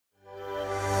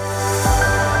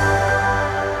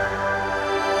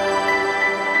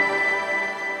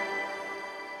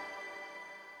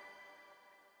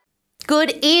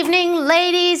Good evening,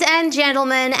 ladies and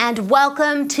gentlemen, and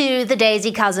welcome to the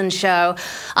Daisy Cousens Show.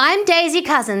 I'm Daisy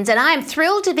Cousens, and I'm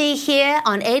thrilled to be here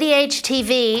on ADH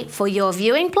TV for your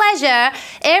viewing pleasure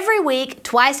every week,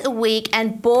 twice a week,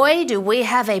 and boy, do we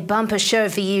have a bumper show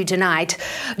for you tonight.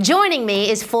 Joining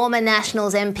me is former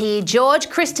Nationals MP George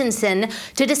Christensen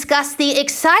to discuss the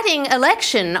exciting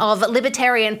election of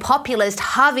libertarian populist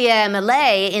Javier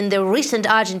Milei in the recent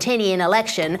Argentinian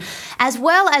election, as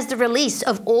well as the release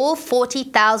of all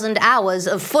 40,000 hours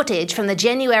of footage from the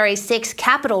January 6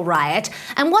 Capitol riot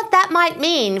and what that might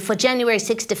mean for January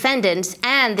 6 defendants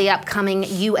and the upcoming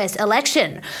US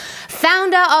election.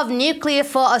 Founder of Nuclear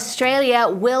for Australia,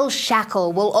 Will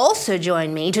Shackel, will also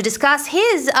join me to discuss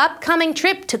his upcoming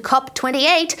trip to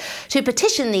COP28 to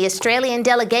petition the Australian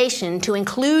delegation to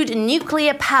include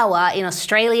nuclear power in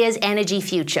Australia's energy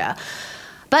future.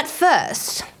 But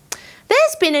first,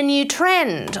 there's been a new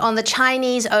trend on the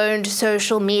Chinese-owned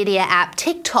social media app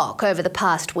TikTok over the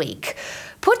past week.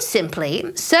 Put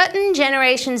simply, certain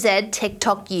Generation Z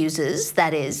TikTok users,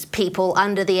 that is, people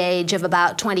under the age of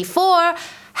about 24,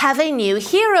 have a new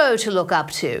hero to look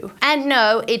up to. And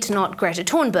no, it's not Greta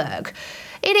Thunberg.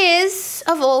 It is,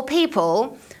 of all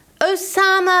people,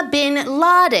 Osama bin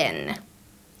Laden.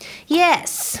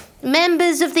 Yes,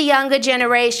 members of the younger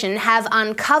generation have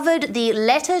uncovered the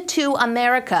letter to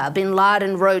America bin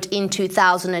Laden wrote in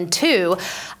 2002,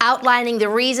 outlining the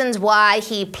reasons why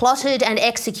he plotted and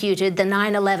executed the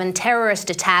 9/11 terrorist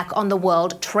attack on the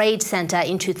World Trade Center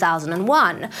in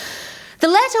 2001. The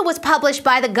letter was published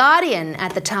by The Guardian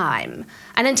at the time,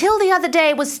 and until the other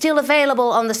day was still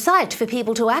available on the site for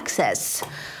people to access.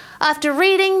 After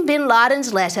reading bin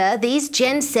Laden's letter, these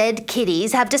Gen Z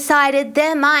kiddies have decided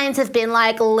their minds have been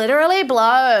literally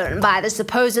blown by the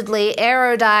supposedly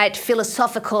erudite,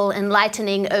 philosophical,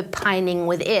 enlightening opining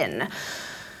within.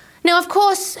 Now, of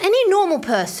course, any normal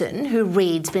person who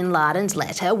reads bin Laden's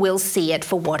letter will see it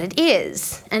for what it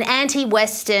is, an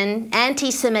anti-Western,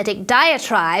 anti-Semitic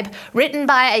diatribe written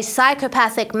by a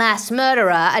psychopathic mass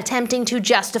murderer attempting to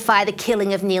justify the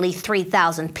killing of nearly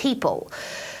 3,000 people.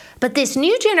 But this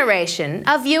new generation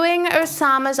are viewing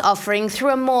Osama's offering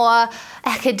through a more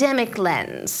academic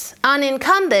lens,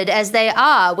 unencumbered as they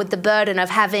are with the burden of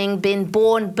having been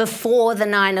born before the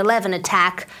 9/11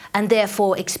 attack and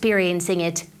therefore experiencing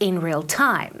it in real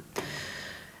time.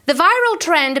 The viral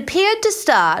trend appeared to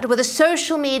start with a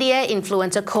social media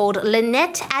influencer called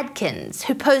Lynette Adkins,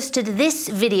 who posted this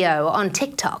video on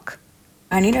TikTok.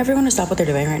 I need everyone to stop what they're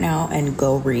doing right now and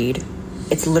go read.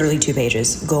 It's literally 2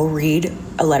 pages. Go read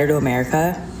A Letter to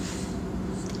America.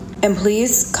 And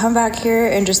please come back here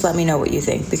and just let me know what you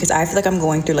think, because I feel like I'm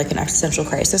going through an existential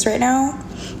crisis right now,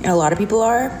 and a lot of people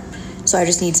are. So I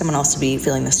just need someone else to be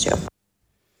feeling this too.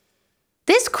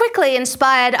 This quickly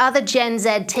inspired other Gen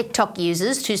Z TikTok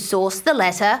users to source the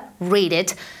letter, read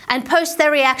it, and post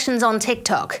their reactions on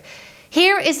TikTok.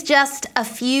 Here is just a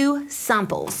few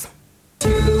samples. To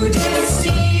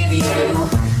deceive you,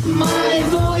 my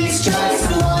voice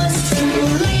just wants to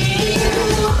leave.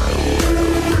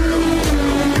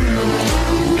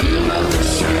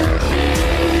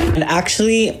 And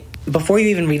actually, before you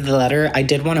even read the letter, I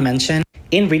did want to mention,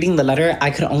 in reading the letter, I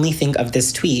could only think of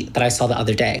this tweet that I saw the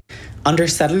other day. Under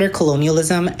settler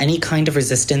colonialism, any kind of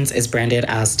resistance is branded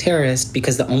as terrorist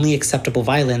because the only acceptable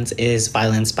violence is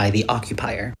violence by the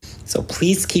occupier. So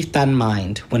please keep that in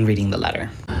mind when reading the letter.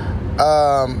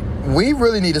 We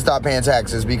really need to stop paying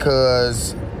taxes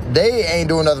because they ain't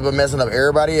doing nothing but messing up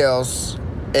everybody else,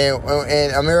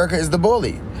 and America is the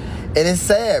bully. And it's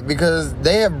sad because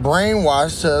they have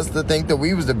brainwashed us to think that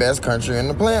we was the best country on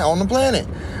the planet,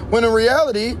 when in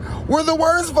reality, we're the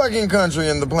worst fucking country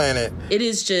on the planet. It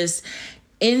is just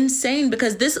insane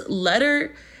because this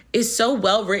letter is so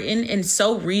well written and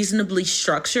so reasonably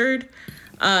structured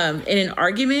in an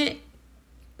argument.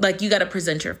 You got to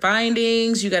present your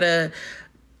findings. You got to,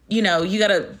 you got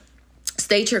to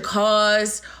state your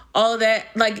cause, all of that.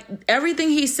 Everything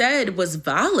he said was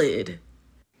valid.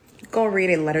 Go read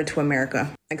A Letter to America.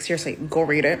 Seriously, go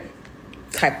read it.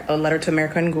 Type A Letter to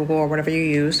America in Google or whatever you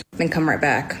use, then come right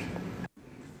back.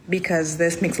 Because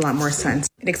this makes a lot more sense.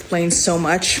 It explains so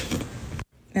much.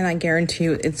 And I guarantee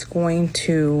you it's going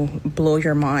to blow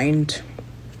your mind.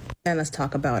 And let's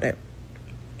talk about it.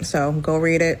 So go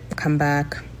read it, come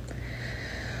back.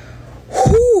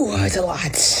 Whew, it's a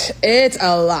lot. It's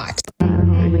a lot.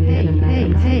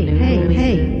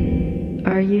 Hey.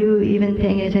 Are you even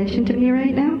paying attention to me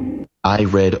right now? I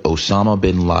read Osama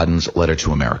bin Laden's letter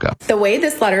to America. The way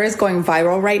this letter is going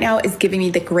viral right now is giving me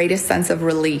the greatest sense of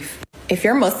relief. If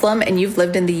you're Muslim and you've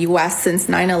lived in the US since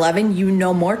 9/11, you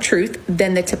know more truth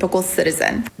than the typical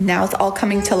citizen. Now it's all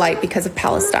coming to light because of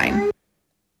Palestine.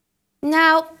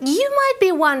 Now, you might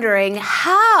be wondering,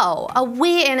 how are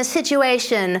we in a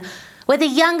situation where the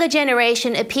younger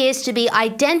generation appears to be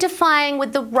identifying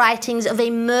with the writings of a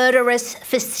murderous,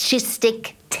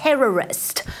 fascistic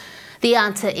terrorist? The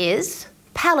answer is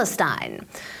Palestine.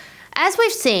 As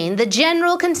we've seen, the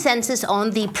general consensus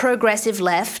on the progressive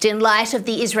left in light of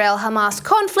the Israel-Hamas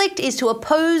conflict is to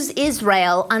oppose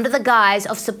Israel under the guise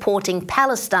of supporting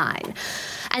Palestine.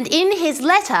 And in his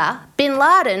letter, bin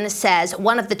Laden says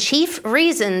one of the chief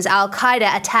reasons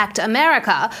al-Qaeda attacked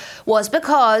America was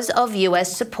because of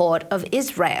US support of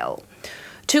Israel.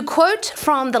 To quote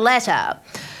from the letter,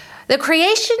 "The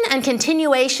creation and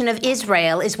continuation of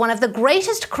Israel is one of the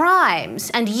greatest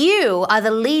crimes, and you are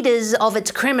the leaders of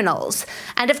its criminals.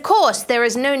 And of course, there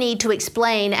is no need to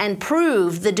explain and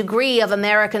prove the degree of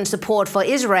American support for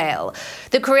Israel.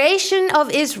 The creation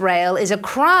of Israel is a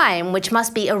crime which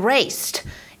must be erased.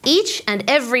 Each and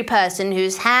every person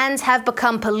whose hands have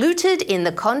become polluted in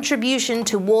the contribution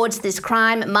towards this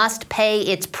crime must pay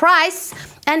its price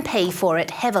and pay for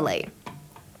it heavily."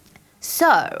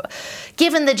 So,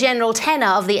 given the general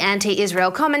tenor of the anti-Israel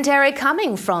commentary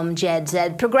coming from Gen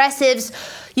Z progressives,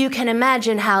 you can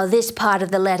imagine how this part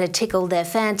of the letter tickled their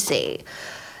fancy.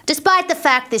 Despite the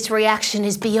fact this reaction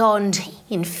is beyond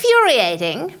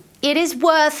infuriating, it is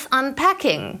worth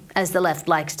unpacking, as the left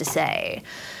likes to say.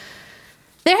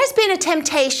 There has been a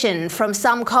temptation from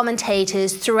some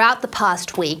commentators throughout the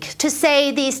past week to say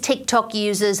these TikTok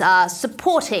users are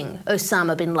supporting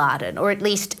Osama bin Laden, or at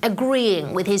least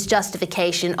agreeing with his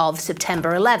justification of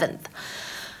September 11th.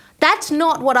 That's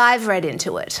not what I've read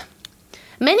into it.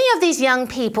 Many of these young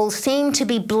people seem to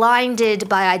be blinded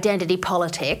by identity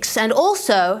politics and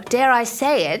also, dare I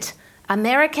say it,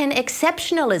 American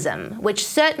exceptionalism, which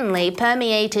certainly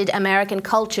permeated American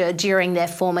culture during their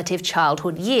formative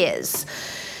childhood years.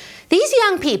 These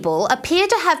young people appear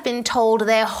to have been told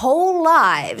their whole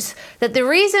lives that the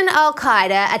reason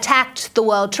al-Qaeda attacked the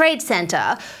World Trade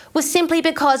Center was simply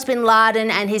because bin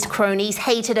Laden and his cronies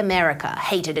hated America,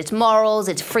 hated its morals,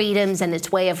 its freedoms, and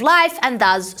its way of life, and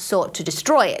thus sought to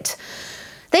destroy it.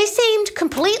 They seemed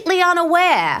completely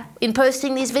unaware, in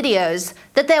posting these videos,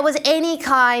 that there was any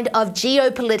kind of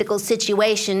geopolitical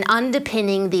situation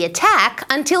underpinning the attack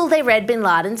until they read bin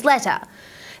Laden's letter.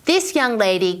 This young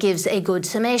lady gives a good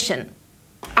summation.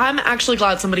 I'm actually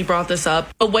glad somebody brought this up.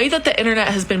 The way that the internet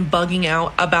has been bugging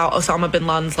out about Osama bin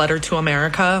Laden's letter to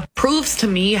America proves to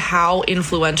me how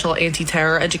influential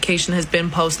anti-terror education has been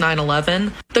post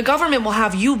 9/11. The government will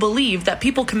have you believe that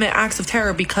people commit acts of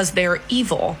terror because they're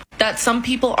evil, that some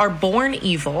people are born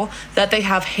evil, that they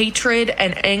have hatred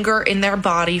and anger in their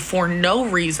body for no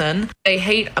reason. They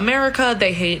hate America,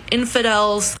 they hate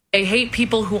infidels, they hate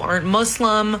people who aren't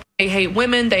Muslim, they hate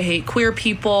women, they hate queer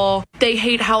people, they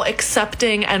hate how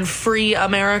accepting and free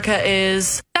America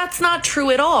is. That's not true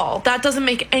at all. That doesn't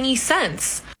make any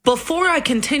sense. Before I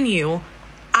continue,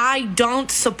 I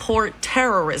don't support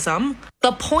terrorism.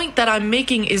 The point that I'm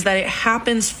making is that it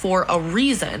happens for a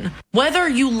reason. Whether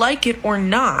you like it or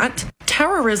not,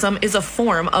 terrorism is a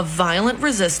form of violent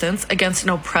resistance against an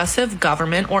oppressive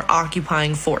government or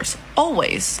occupying force.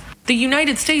 Always. The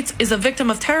United States is a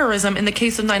victim of terrorism in the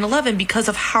case of 9/11 because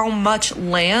of how much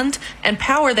land and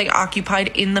power they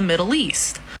occupied in the Middle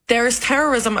East. There is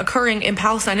terrorism occurring in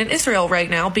Palestine and Israel right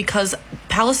now because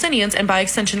Palestinians, and by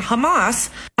extension Hamas,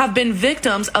 have been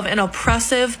victims of an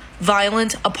oppressive,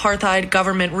 violent apartheid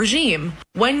government regime.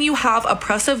 When you have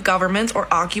oppressive governments or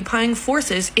occupying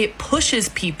forces, it pushes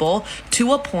people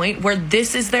to a point where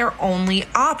this is their only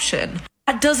option.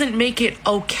 That doesn't make it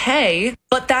okay,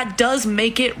 but that does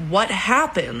make it what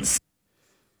happens.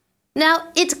 Now,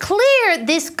 it's clear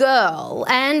this girl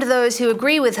and those who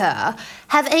agree with her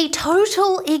have a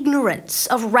total ignorance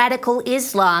of radical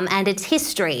Islam and its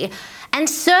history, and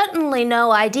certainly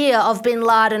no idea of bin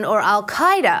Laden or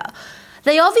al-Qaeda.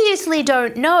 They obviously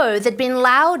don't know that bin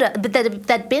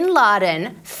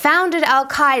Laden founded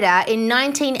al-Qaeda in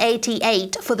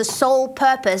 1988 for the sole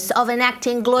purpose of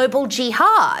enacting global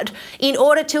jihad in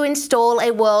order to install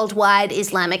a worldwide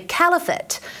Islamic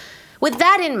caliphate. With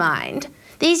that in mind,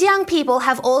 these young people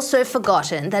have also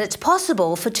forgotten that it's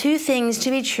possible for two things to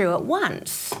be true at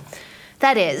once.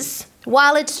 That is,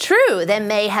 while it's true there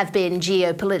may have been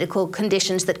geopolitical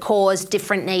conditions that caused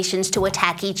different nations to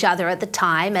attack each other at the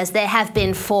time, as there have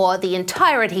been for the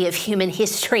entirety of human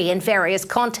history in various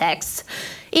contexts,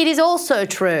 it is also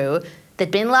true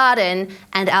that bin Laden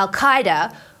and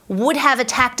al-Qaeda would have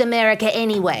attacked America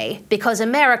anyway, because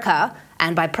America,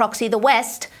 and by proxy the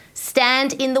West,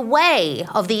 stand in the way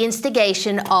of the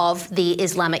instigation of the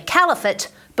Islamic Caliphate,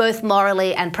 both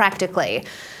morally and practically.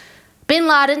 Bin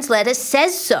Laden's letter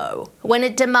says so when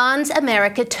it demands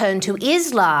America turn to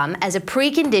Islam as a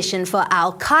precondition for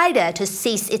al-Qaeda to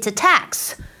cease its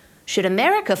attacks. Should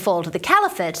America fall to the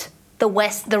caliphate, the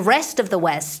rest of the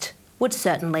West would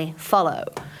certainly follow.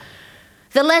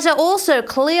 The letter also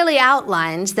clearly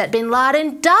outlines that bin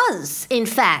Laden does, in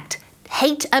fact,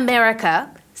 hate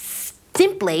America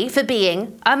simply for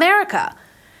being America.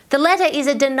 The letter is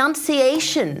a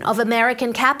denunciation of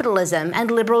American capitalism and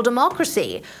liberal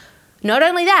democracy. Not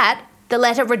only that, the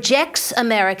letter rejects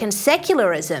American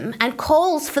secularism and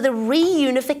calls for the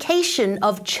reunification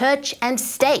of church and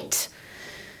state.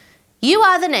 You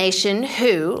are the nation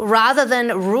who, rather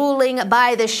than ruling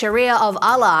by the Sharia of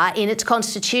Allah in its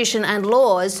constitution and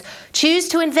laws, choose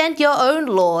to invent your own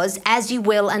laws as you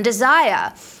will and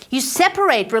desire. You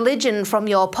separate religion from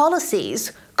your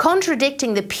policies,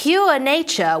 contradicting the pure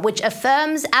nature which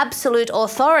affirms absolute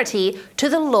authority to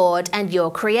the Lord and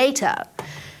your Creator.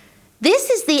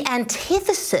 This is the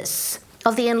antithesis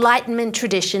of the Enlightenment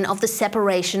tradition of the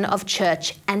separation of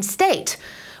church and state,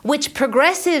 which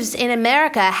progressives in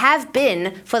America have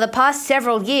been, for the past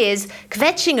several years,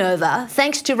 kvetching over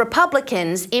thanks to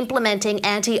Republicans implementing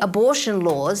anti-abortion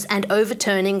laws and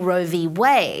overturning Roe v.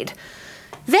 Wade.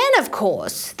 Then, of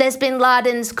course, there's bin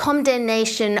Laden's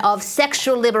condemnation of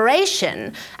sexual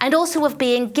liberation and also of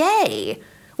being gay,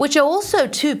 which are also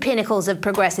two pinnacles of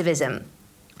progressivism.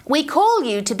 We call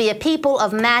you to be a people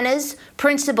of manners,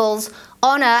 principles,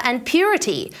 honor, and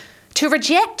purity, to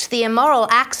reject the immoral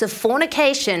acts of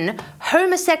fornication,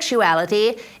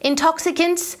 homosexuality,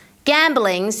 intoxicants,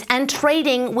 gamblings, and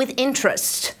trading with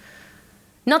interest.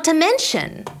 Not to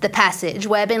mention the passage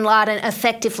where bin Laden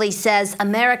effectively says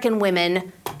American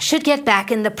women should get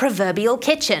back in the proverbial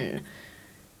kitchen.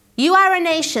 You are a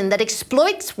nation that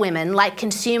exploits women like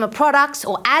consumer products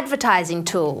or advertising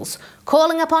tools,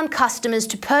 calling upon customers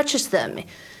to purchase them.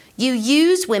 You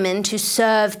use women to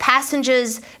serve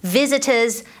passengers,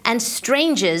 visitors, and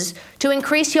strangers to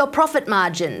increase your profit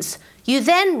margins. You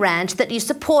then rant that you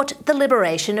support the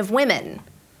liberation of women.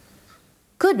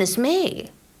 Goodness me,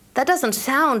 that doesn't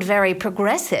sound very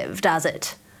progressive, does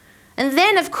it? And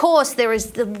then, of course, there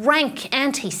is the rank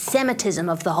anti-Semitism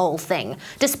of the whole thing,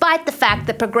 despite the fact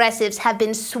that progressives have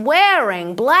been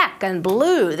swearing black and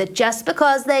blue that just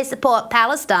because they support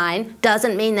Palestine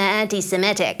doesn't mean they're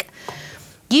anti-Semitic.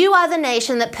 You are the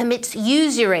nation that permits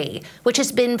usury, which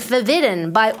has been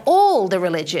forbidden by all the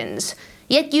religions,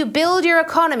 yet you build your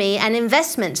economy and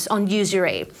investments on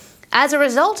usury. As a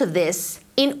result of this,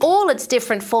 in all its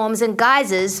different forms and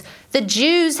guises, the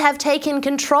Jews have taken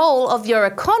control of your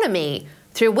economy,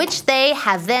 through which they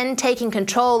have then taken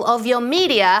control of your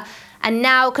media and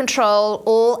now control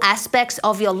all aspects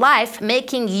of your life,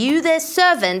 making you their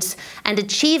servants and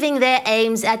achieving their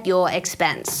aims at your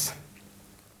expense.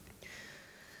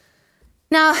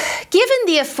 Now, given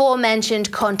the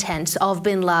aforementioned contents of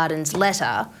bin Laden's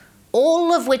letter,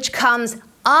 all of which comes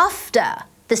after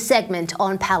the segment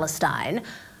on Palestine,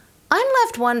 I'm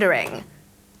left wondering,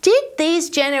 did these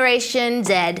Generation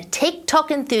Z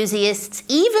TikTok enthusiasts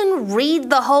even read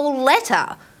the whole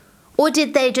letter? Or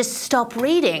did they just stop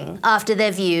reading after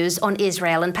their views on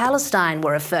Israel and Palestine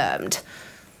were affirmed?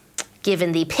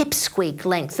 Given the pipsqueak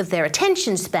length of their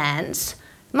attention spans,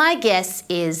 my guess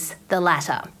is the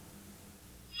latter.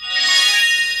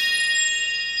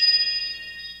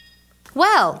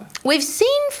 Well, we've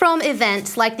seen from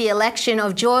events like the election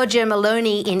of Giorgia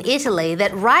Meloni in Italy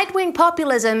that right-wing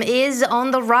populism is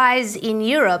on the rise in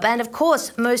Europe and, of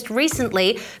course, most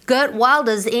recently, Geert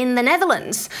Wilders in the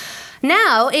Netherlands.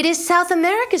 Now it is South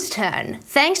America's turn,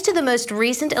 thanks to the most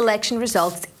recent election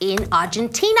results in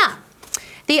Argentina.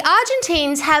 The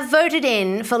Argentines have voted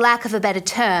in, for lack of a better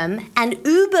term, an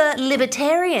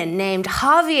uber-libertarian named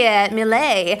Javier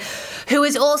Milei, who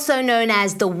is also known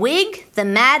as the Whig, the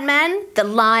Madman, the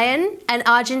Lion, and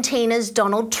Argentina's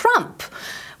Donald Trump.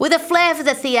 With a flair for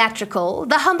the theatrical,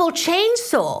 the humble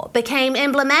chainsaw became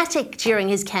emblematic during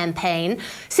his campaign,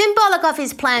 symbolic of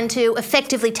his plan to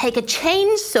effectively take a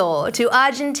chainsaw to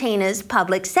Argentina's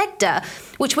public sector,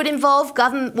 which would involve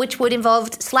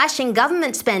slashing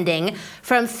government spending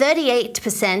from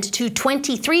 38% to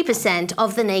 23%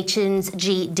 of the nation's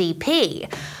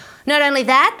GDP. Not only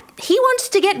that, he wants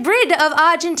to get rid of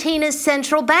Argentina's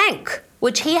central bank,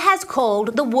 which he has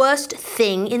called the worst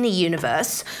thing in the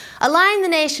universe, align the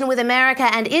nation with America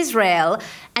and Israel,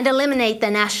 and eliminate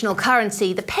their national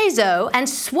currency, the peso, and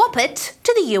swap it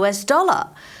to the US dollar.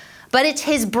 But it's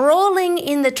his brawling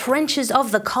in the trenches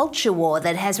of the culture war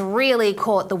that has really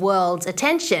caught the world's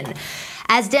attention,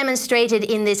 as demonstrated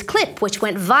in this clip, which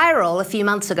went viral a few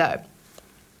months ago.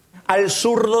 al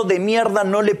zurdo de mierda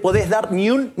no le podés dar ni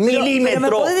un milímetro. Pero ¿me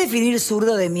podés definir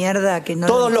zurdo de mierda? Que no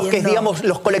Todos lo los que, entiendo. digamos,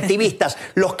 los colectivistas,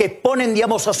 los que ponen,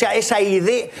 digamos, o sea, esa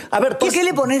idea... A ver, ¿Por qué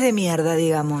le pones de mierda,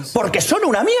 digamos? Porque son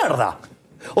una mierda.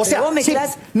 O sea, vos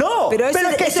mezclás... no, pero es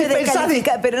que eso si es pensás,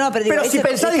 pero si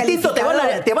pensás distinto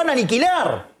te van a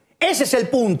aniquilar. Ese es el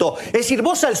punto. Es decir,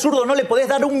 vos al zurdo no le podés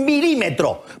dar un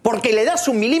milímetro, porque le das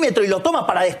un milímetro y lo toma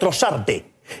para destrozarte.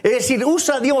 Es decir, digamos,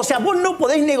 o sea, vos no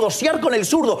podés negociar con el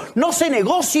zurdo. No se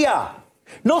negocia.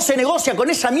 No se negocia con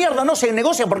esa mierda, no se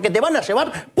negocia porque te van a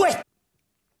llevar puesto.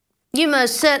 You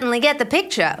most certainly get the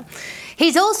picture.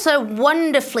 He's also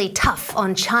wonderfully tough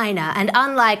on China, and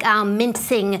unlike our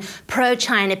mincing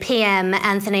pro-China PM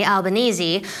Anthony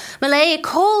Albanese, Malay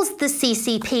calls the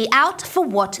CCP out for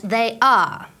what they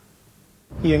are.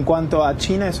 Y en cuanto a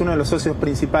China, es uno de los socios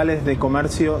principales de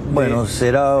comercio. Bueno,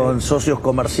 serán socios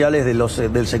comerciales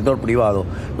del sector privado.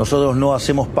 Nosotros no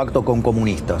hacemos pacto con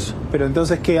comunistas. Pero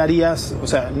entonces, ¿qué harías? O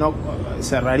sea, ¿no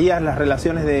cerrarías las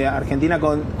relaciones de Argentina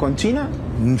con China?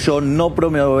 Yo no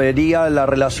promovería la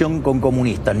relación con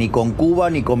comunistas, ni con Cuba,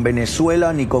 ni con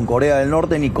Venezuela, ni con Corea del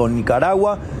Norte, ni con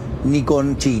Nicaragua, ni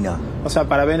con China. O sea,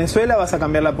 para Venezuela vas a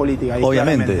cambiar la política.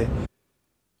 Obviamente. Claramente.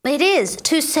 It is,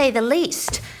 to say the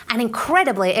least, an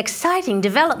incredibly exciting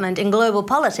development in global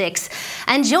politics.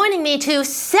 And joining me to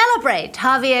celebrate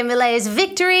Javier Milei's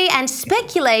victory and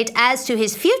speculate as to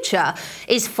his future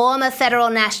is former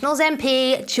Federal Nationals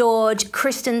MP George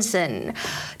Christensen.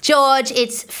 George,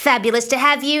 it's fabulous to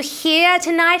have you here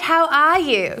tonight. How are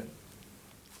you?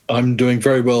 I'm doing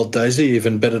very well, Daisy.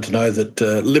 Even better to know that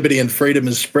liberty and freedom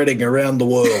is spreading around the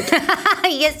world.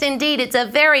 Yes, indeed. It's a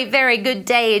very, very good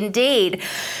day indeed.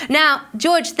 Now,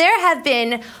 George, there have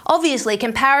been obviously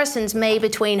comparisons made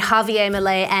between Javier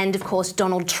Milei and, of course,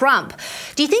 Donald Trump.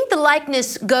 Do you think the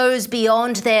likeness goes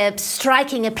beyond their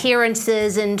striking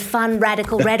appearances and fun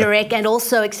radical rhetoric and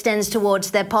also extends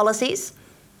towards their policies?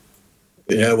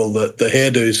 Yeah, well, the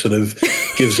hairdo sort of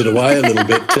gives it away a little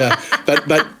bit.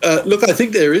 But look, I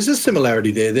think there is a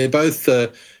similarity there. They're both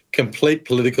complete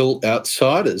political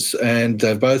outsiders, and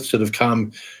they've both sort of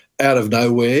come out of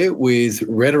nowhere with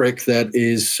rhetoric that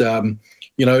is,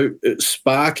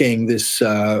 sparking this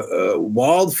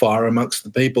wildfire amongst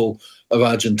the people of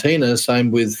Argentina.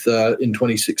 Same with in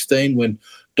 2016 when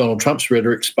Donald Trump's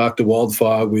rhetoric sparked a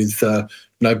wildfire with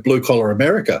blue-collar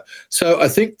America. So I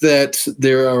think that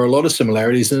there are a lot of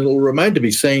similarities, and it will remain to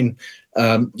be seen,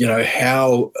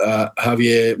 how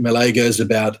Javier Milei goes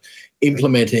about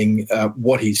implementing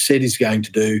what he said he's going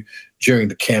to do during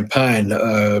the campaign.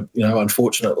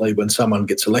 Unfortunately, when someone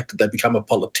gets elected, they become a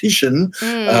politician.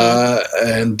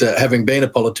 And having been a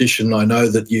politician, I know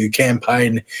that you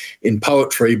campaign in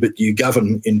poetry, but you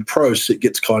govern in prose. It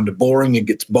gets kind of boring, it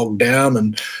gets bogged down,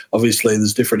 and obviously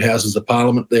there's different houses of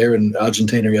parliament there in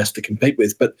Argentina he has to compete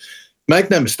with. But make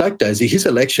no mistake, Daisy, his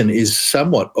election is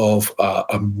somewhat of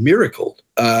a miracle.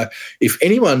 If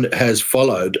anyone has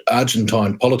followed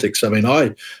Argentine politics, I mean,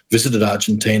 I visited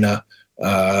Argentina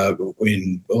it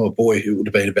would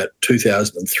have been about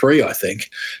 2003, I think,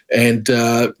 and,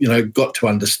 got to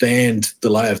understand the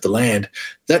lay of the land.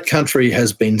 That country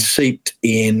has been seeped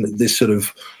in this sort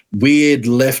of weird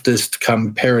leftist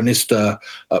cum Peronista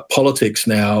politics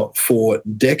now for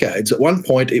decades. At one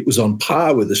point, it was on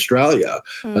par with Australia,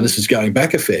 and this is going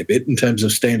back a fair bit in terms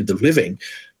of standard of living,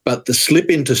 but the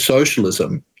slip into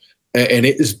socialism, and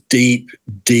it is deep,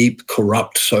 deep,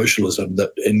 corrupt socialism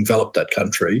that enveloped that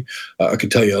country. I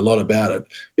could tell you a lot about it.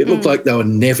 It looked like they were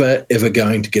never, ever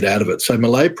going to get out of it. So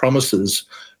Milei promises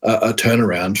a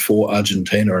turnaround for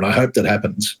Argentina, and I hope that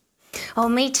happens. Oh,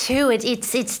 me too.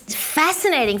 It's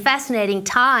fascinating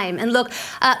time. And look,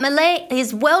 Milei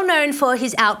is well known for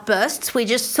his outbursts. We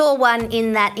just saw one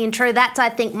in that intro. That's, I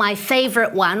think, my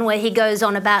favourite one, where he goes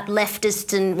on about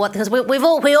leftists and what. Because we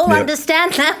all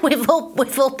understand that. We've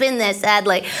all been there,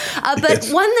 sadly. But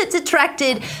yes. One that's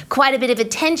attracted quite a bit of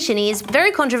attention, he is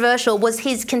very controversial, was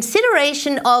his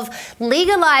consideration of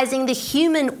legalising the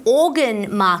human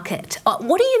organ market.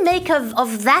 What do you make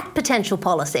of that potential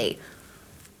policy?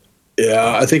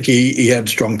 Yeah, I think he had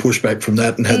strong pushback from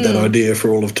that and had that idea for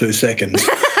all of 2 seconds.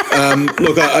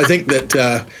 Look, I think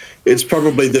that it's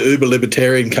probably the uber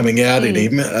libertarian coming out in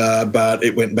him, but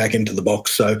it went back into the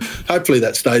box. So hopefully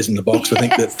that stays in the box. I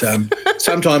think that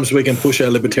sometimes we can push our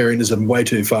libertarianism way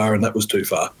too far, and that was too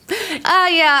far.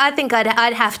 Yeah, I think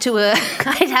I'd have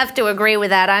to agree with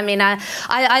that. I mean,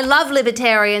 I love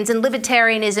libertarians, and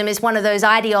libertarianism is one of those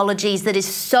ideologies that is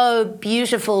so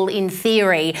beautiful in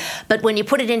theory, but when you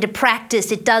put it into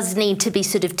practice, it does need to be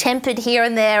sort of tempered here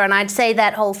and there. And I'd say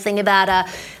that whole thing about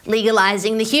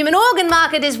legalising the human organ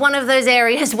market is one of those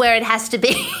areas where it has to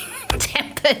be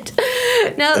tempered. But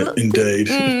now, indeed.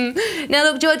 Now,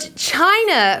 look, George,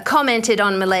 China commented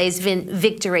on Malay's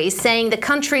victory, saying the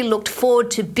country looked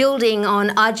forward to building on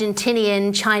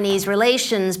Argentinian-Chinese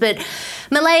relations. But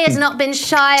Malay has not been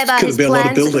shy about his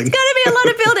plans. It's going to be a lot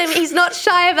of building. He's not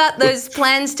shy about those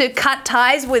plans to cut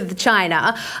ties with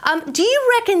China. Do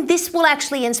you reckon this will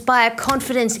actually inspire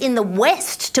confidence in the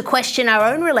West to question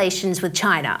our own relations with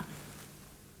China?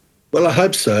 Well, I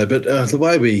hope so, but the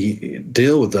way we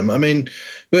deal with them, I mean,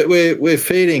 we're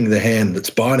feeding the hand that's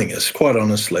biting us. Quite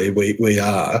honestly, we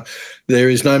are. There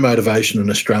is no motivation in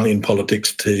Australian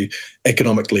politics to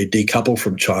economically decouple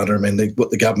from China. I mean,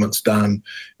 what the government's done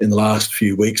in the last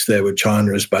few weeks there with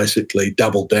China is basically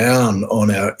double down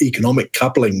on our economic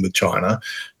coupling with China.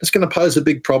 It's going to pose a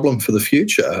big problem for the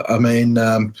future. I mean,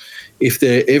 if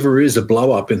there ever is a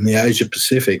blow-up in the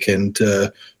Asia-Pacific and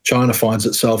China finds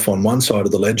itself on one side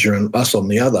of the ledger and us on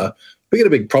the other, we get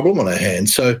a big problem on our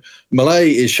hands. So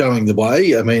Malay is showing the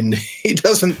way. I mean, he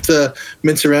doesn't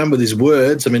mince around with his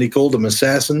words. I mean, he called them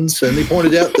assassins, and he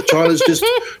pointed out that China's just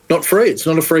not free. It's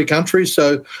not a free country,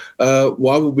 so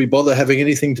why would we bother having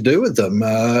anything to do with them?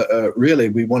 Really,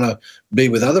 we want to be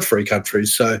with other free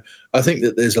countries. So I think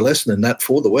that there's a lesson in that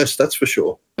for the West, that's for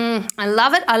sure. I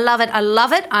love it. I love it. I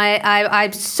love it. I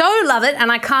so love it,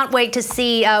 and I can't wait to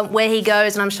see where he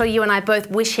goes, and I'm sure you and I both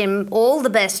wish him all the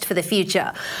best for the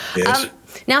future. Yes.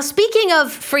 Now, speaking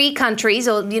of free countries,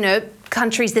 or, you know,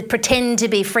 countries that pretend to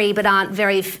be free but aren't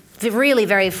really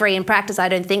very free in practice, I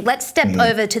don't think. Let's step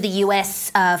over to the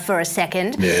US for a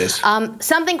second. Yes.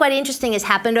 Something quite interesting has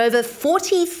happened. Over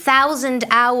 40,000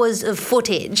 hours of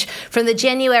footage from the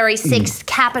January 6th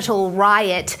Capitol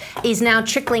riot is now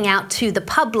trickling out to the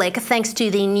public thanks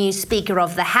to the new Speaker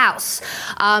of the House.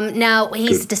 Now,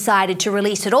 he's decided to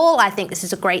release it all. I think this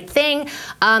is a great thing.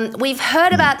 We've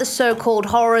heard about the so-called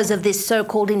horrors of this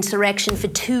so-called insurrection for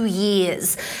 2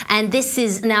 years, and this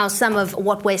is now some of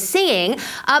what we're seeing.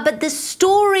 But the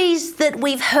stories that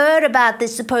we've heard about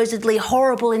this supposedly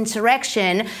horrible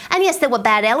insurrection, and yes, there were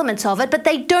bad elements of it, but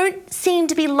they don't seem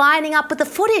to be lining up with the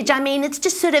footage. I mean, it's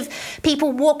just sort of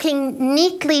people walking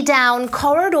neatly down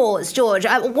corridors, George.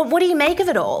 What do you make of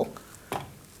it all?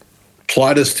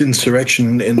 Politest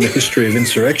insurrection in the history of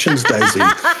insurrections, Daisy,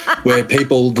 where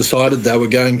people decided they were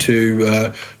going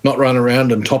to not run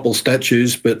around and topple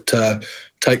statues, but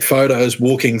take photos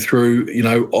walking through, you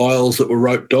know, aisles that were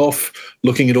roped off,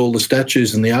 looking at all the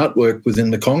statues and the artwork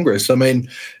within the Congress. I mean,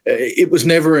 it was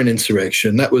never an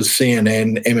insurrection. That was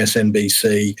CNN,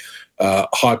 MSNBC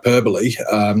hyperbole,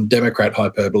 Democrat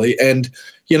hyperbole. And,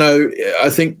 you know,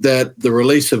 I think that the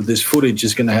release of this footage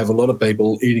is going to have a lot of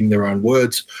people eating their own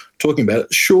words talking about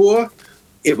it. Sure,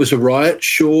 it was a riot.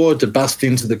 Sure, to bust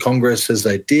into the Congress as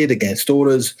they did against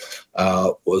orders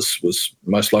was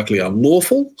most likely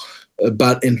unlawful.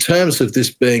 But in terms of this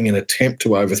being an attempt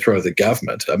to overthrow the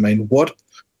government, I mean, what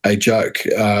a joke.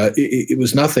 It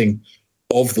was nothing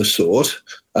of the sort.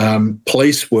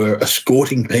 Police were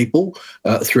escorting people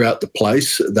throughout the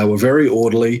place. They were very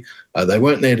orderly. They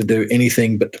weren't there to do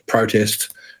anything but to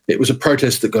protest. It was a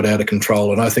protest that got out of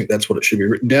control, and I think that's what it should be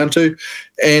written down to.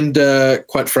 And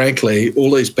quite frankly,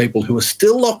 all these people who are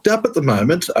still locked up at the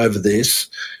moment over this,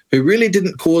 who really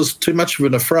didn't cause too much of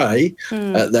an affray,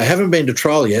 they haven't been to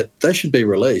trial yet, they should be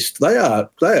released. They are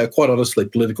quite honestly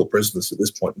political prisoners at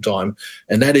this point in time.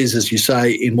 And that is, as you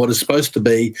say, in what is supposed to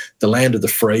be the land of the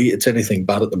free, it's anything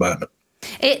but at the moment.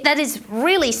 That is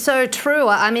really so true.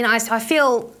 I mean, I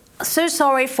feel so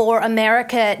sorry for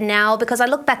America now, because I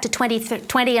look back to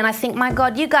 2020 and I think, my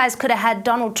God, you guys could have had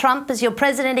Donald Trump as your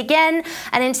president again,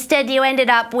 and instead you ended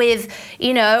up with,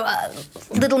 you know,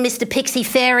 little Mr. Pixie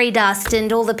Fairy Dust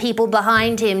and all the people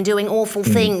behind him doing awful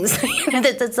things.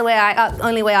 That's the way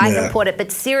only way I can put it.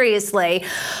 But seriously,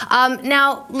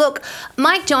 now look,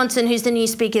 Mike Johnson, who's the new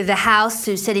Speaker of the House,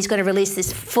 who said he's going to release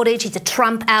this footage, he's a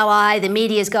Trump ally. The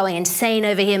media is going insane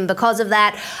over him because of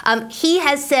that. He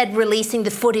has said releasing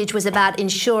the footage was about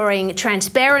ensuring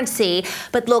transparency.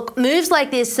 But look, moves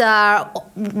like this are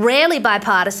rarely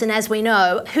bipartisan, as we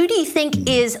know. Who do you think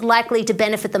is likely to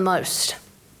benefit the most?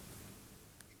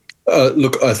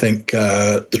 Look, I think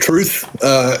the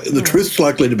truth's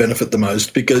likely to benefit the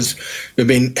most, because we've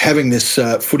been having this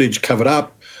footage covered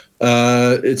up.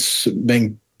 It's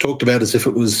being talked about as if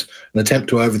it was an attempt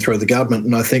to overthrow the government.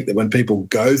 And I think that when people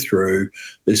go through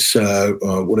this,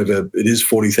 whatever it is,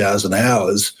 40,000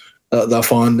 hours, they'll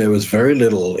find there was very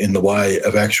little in the way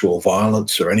of actual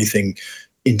violence or anything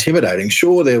intimidating.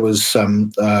 Sure, there was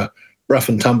some rough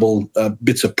and tumble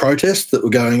bits of protest that were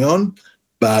going on,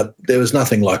 but there was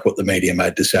nothing like what the media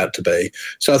made this out to be.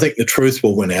 So I think the truth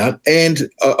will win out. And,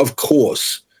 of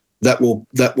course, that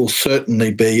will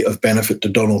certainly be of benefit to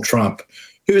Donald Trump,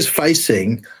 who is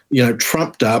facing,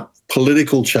 trumped up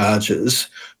political charges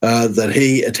that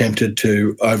he attempted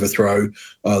to overthrow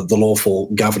the lawful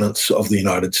governance of the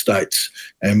United States.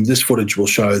 And this footage will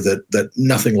show that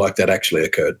nothing like that actually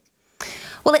occurred.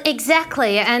 Well,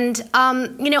 exactly. And,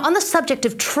 on the subject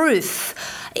of truth,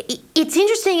 it's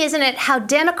interesting, isn't it, how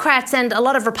Democrats and a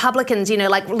lot of Republicans,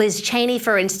 like Liz Cheney,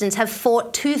 for instance, have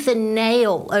fought tooth and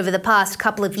nail over the past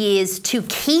couple of years to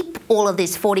keep all of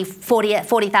this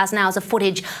 40,000 hours of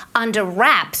footage under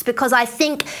wraps, because I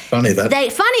think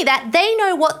they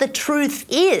know what the truth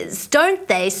is, don't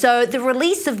they? So the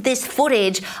release of this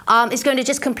footage is going to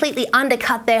just completely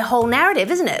undercut their whole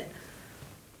narrative, isn't it?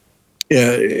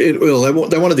 Yeah, it will.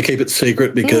 They wanted to keep it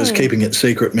secret because keeping it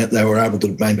secret meant they were able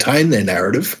to maintain their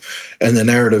narrative. And the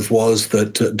narrative was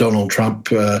that Donald Trump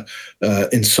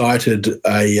incited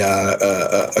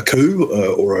a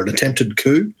coup or an attempted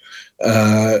coup,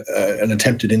 an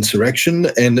attempted insurrection.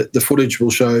 And the footage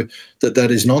will show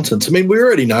that is nonsense. I mean, we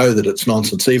already know that it's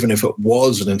nonsense, even if it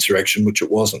was an insurrection, which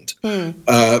it wasn't,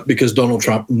 because Donald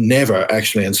Trump never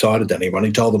actually incited anyone.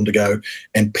 He told them to go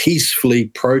and peacefully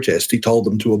protest. He told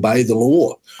them to obey the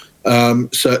law.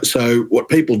 So what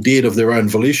people did of their own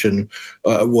volition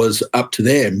was up to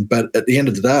them. But at the end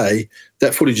of the day,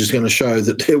 that footage is going to show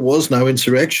that there was no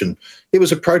insurrection. It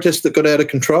was a protest that got out of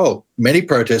control. Many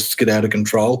protests get out of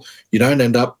control. You don't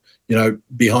end up,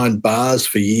 behind bars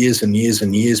for years and years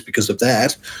and years because of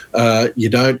that. You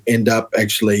don't end up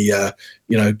actually,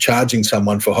 charging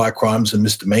someone for high crimes and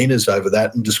misdemeanors over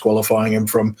that and disqualifying him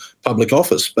from public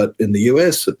office. But in the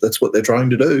US, that's what they're trying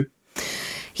to do.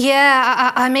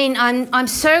 Yeah, I mean, I'm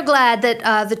so glad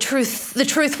that the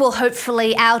truth will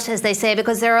hopefully out, as they say,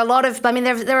 because there are a lot of,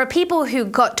 there are people who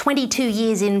got 22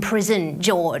 years in prison,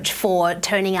 George, for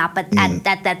turning up at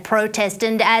that protest,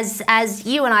 and as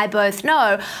you and I both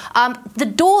know, the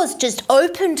doors just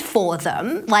opened for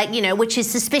them, which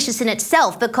is suspicious in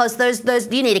itself, because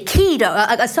those you need a key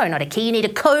you need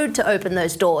a code to open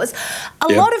those doors. A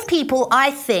lot of people, I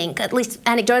think, at least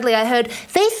anecdotally I heard,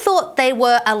 they thought they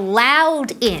were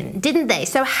allowed in, didn't they?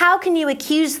 So how can you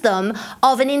accuse them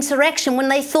of an insurrection when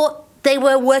they thought they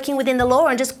were working within the law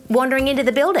and just wandering into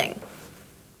the building?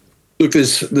 Look,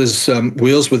 there's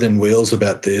wheels within wheels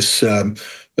about this. The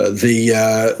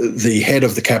head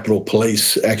of the Capitol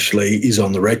Police actually is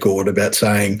on the record about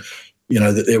saying,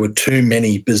 that there were too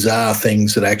many bizarre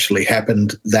things that actually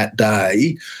happened that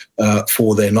day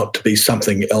for there not to be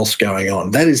something else going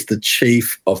on. That is the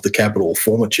chief of the Capitol,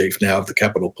 former chief now of the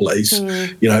Capitol Police,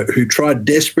 who tried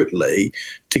desperately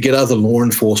to get other law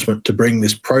enforcement to bring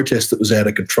this protest that was out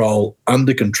of control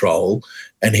under control,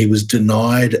 and he was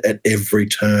denied at every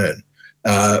turn.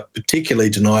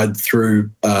 Particularly denied through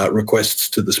requests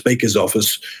to the Speaker's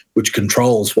office, which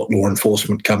controls what law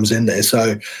enforcement comes in there.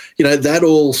 So, that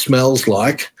all smells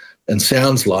like and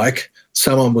sounds like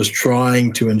someone was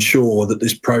trying to ensure that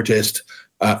this protest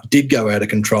did go out of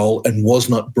control and was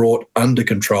not brought under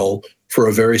control for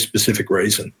a very specific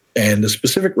reason. And the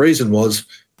specific reason was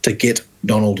to get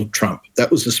Donald Trump.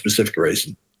 That was the specific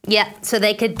reason. Yeah, so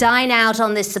they could dine out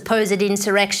on this supposed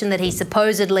insurrection that he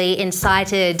supposedly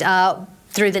incited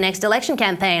through the next election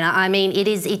campaign. I mean, it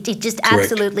just Correct.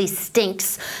 Absolutely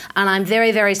stinks. And I'm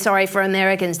very, very sorry for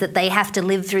Americans that they have to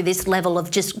live through this level of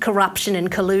just corruption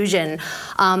and collusion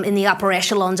in the upper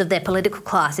echelons of their political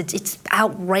class. It's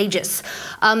outrageous.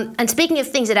 And speaking of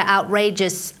things that are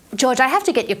outrageous, George, I have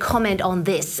to get your comment on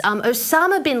this.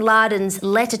 Osama bin Laden's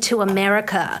letter to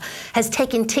America has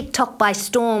taken TikTok by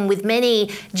storm, with many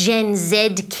Gen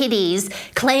Z kiddies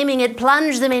claiming it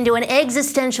plunged them into an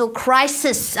existential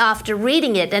crisis after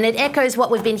reading it. And it echoes what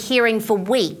we've been hearing for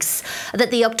weeks,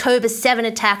 that the October 7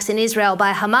 attacks in Israel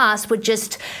by Hamas were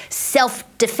just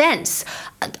self-defense.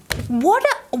 What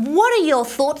are your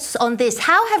thoughts on this?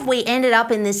 How have we ended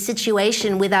up in this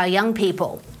situation with our young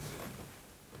people?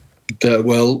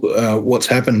 What's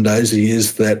happened, Daisy,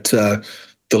 is that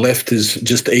the left has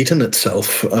just eaten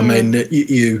itself. I mean,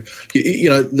 you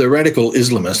know, the radical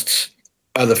Islamists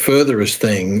are the furthest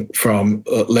thing from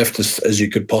leftists as you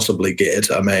could possibly get.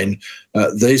 I mean,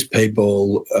 these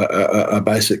people are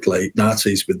basically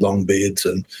Nazis with long beards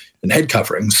and head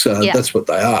coverings. That's what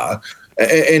they are.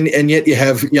 And yet you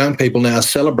have young people now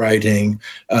celebrating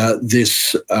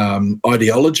this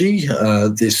ideology,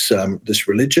 this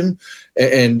religion,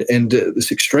 and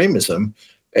this extremism.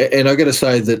 And I got to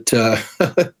say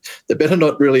that they better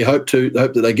not really hope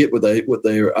that they get what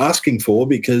they're asking for,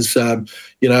 because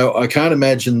you know, I can't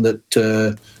imagine that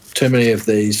too many of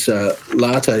these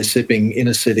latte sipping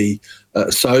inner city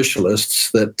socialists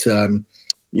that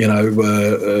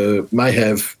may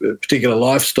have particular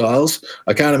lifestyles.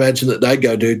 I can't imagine that they'd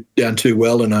go down too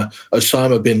well in a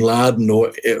Osama bin Laden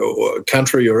or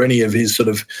country or any of his sort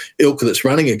of ilk that's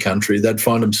running a country. They'd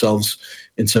find themselves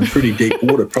in some pretty deep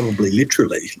water, probably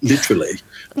literally.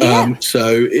 Yeah.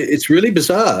 So it's really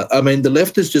bizarre. I mean, the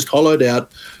left has just hollowed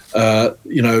out,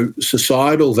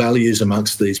 societal values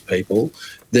amongst these people.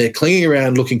 They're clinging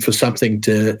around looking for something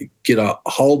to get a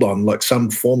hold on, like some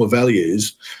form of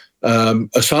values.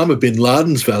 Osama bin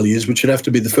Laden's values, which would have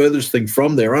to be the furthest thing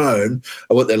from their own,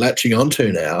 are what they're latching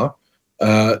onto now.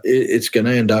 It's going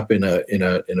to end up in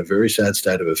a very sad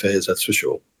state of affairs, that's for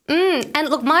sure. And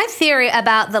look, my theory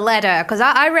about the letter, because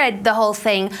I read the whole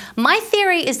thing, my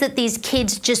theory is that these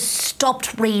kids just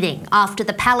stopped reading after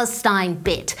the Palestine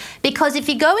bit. Because if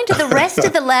you go into the rest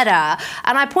of the letter,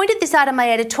 and I pointed this out in my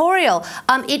editorial,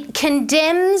 it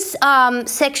condemns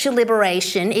sexual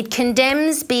liberation, it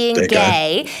condemns being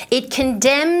gay, it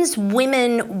condemns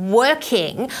women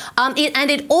working, and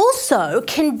it also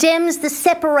condemns the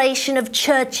separation of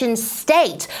church and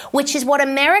state, which is what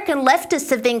American leftists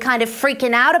have been kind of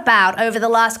freaking out about over the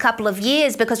last couple of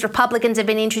years because Republicans have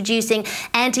been introducing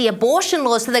anti-abortion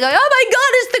laws. So they go, oh my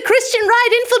God, it's the Christian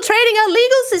right infiltrating our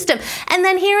legal system. And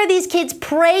then here are these kids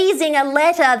praising a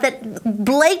letter that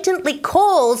blatantly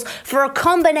calls for a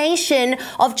combination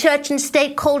of church and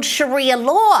state called Sharia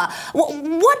law.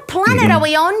 What planet are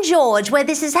we on, George, where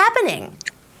this is happening?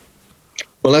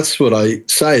 Well, that's what I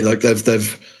say. Like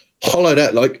they've hollowed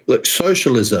out, like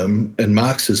socialism and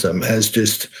Marxism has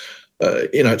just...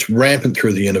 it's rampant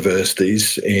through the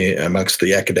universities amongst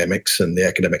the academics and the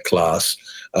academic class,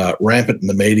 rampant in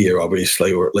the media,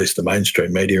 obviously, or at least the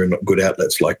mainstream media and not good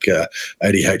outlets like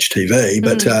ADH TV.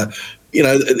 But,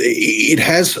 it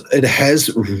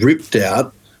has ripped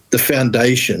out the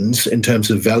foundations in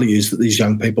terms of values that these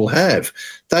young people have.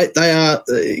 They are,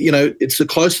 it's the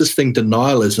closest thing to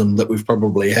nihilism that we've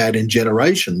probably had in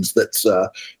generations that's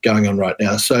going on right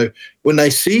now. So when they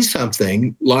see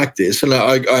something like this, and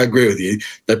I agree with you,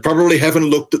 they probably haven't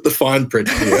looked at the fine print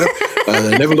here.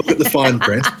 They never look at the fine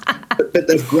print. But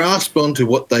they've grasped onto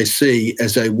what they see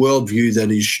as a worldview that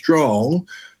is strong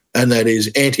and that is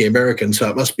anti-American, so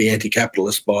it must be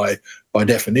anti-capitalist by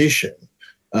definition.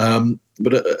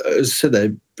 But as I said, they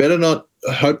better not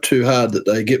hope too hard that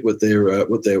they get what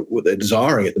they're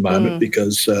desiring at the moment,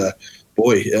 because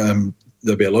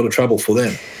there'll be a lot of trouble for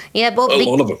them. Yeah, but a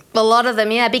lot of them. A lot of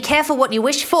them, yeah. Be careful what you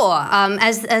wish for,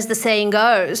 as the saying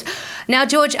goes. Now,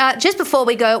 George, just before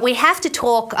we go, we have to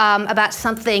talk about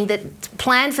something that's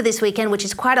planned for this weekend, which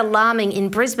is quite alarming in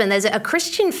Brisbane. There's a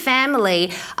Christian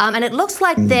family, and it looks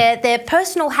like their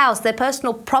personal house, their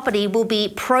personal property will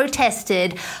be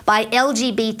protested by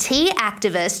LGBT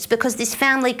activists because this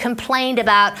family complained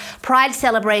about Pride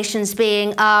celebrations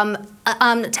being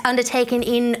undertaken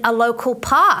in a local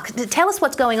park. Tell us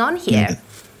what's going on here.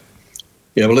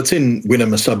 Yeah, well, it's in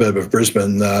Wynnum, a suburb of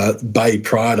Brisbane. Bay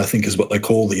Pride, I think, is what they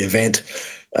call the event.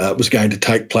 Was going to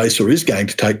take place, or is going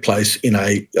to take place, in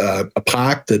a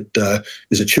park that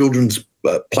is a children's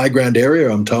playground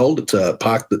area, I'm told. It's a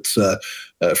park that's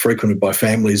frequented by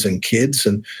families and kids.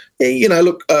 And,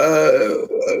 look,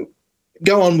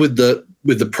 go on with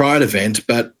the Pride event,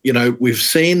 but, we've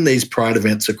seen these Pride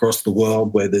events across the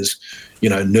world where there's,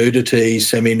 nudity,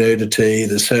 semi-nudity,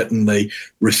 there's certainly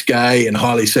risque and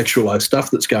highly sexualized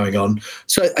stuff that's going on.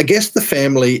 So I guess the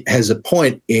family has a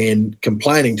point in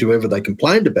complaining to whoever they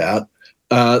complained about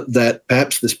that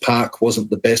perhaps this park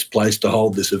wasn't the best place to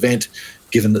hold this event,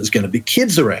 given that there's going to be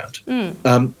kids around.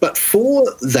 But for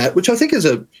that, which I think is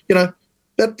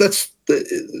that's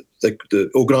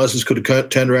the organisers could have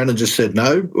turned around and just said,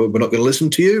 no, we're not going to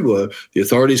listen to you, or the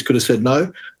authorities could have said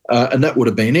no, and that would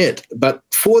have been it. But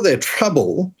for their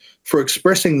trouble, for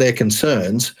expressing their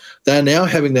concerns, they are now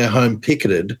having their home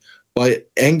picketed by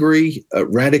angry,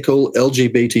 radical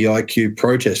LGBTIQ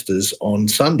protesters on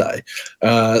Sunday.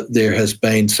 There has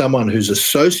been someone who's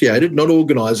associated, not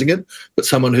organising it, but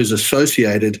someone who's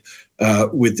associated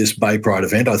with this Bay Pride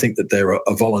event. I think that they're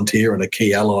a volunteer and a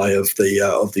key ally of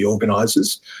the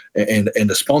organisers and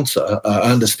a sponsor.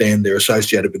 I understand they're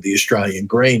associated with the Australian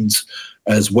Greens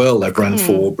as well. They've run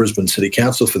for Brisbane City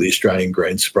Council for the Australian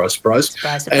Greens. Surprise, surprise.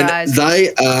 Surprise, surprise. And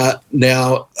they are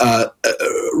now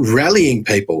rallying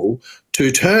people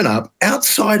to turn up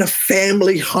outside a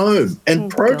family home and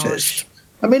protest. Gosh.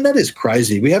 I mean, that is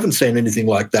crazy. We haven't seen anything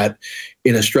like that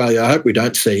in Australia. I hope we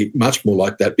don't see much more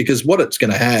like that, because what it's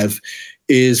going to have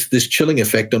is this chilling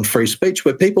effect on free speech,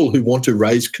 where people who want to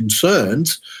raise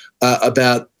concerns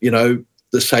about,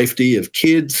 the safety of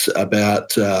kids,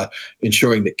 about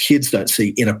ensuring that kids don't see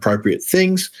inappropriate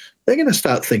things, they're going to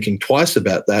start thinking twice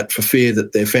about that for fear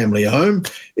that their family home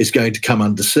is going to come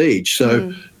under siege.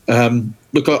 So,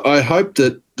 look, I hope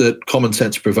that common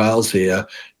sense prevails here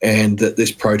and that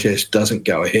this protest doesn't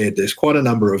go ahead. There's quite a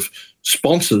number of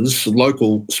sponsors,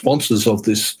 local sponsors of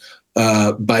this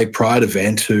Bay Pride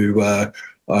event who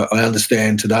I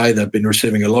understand today they've been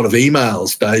receiving a lot of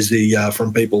emails, Daisy,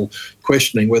 from people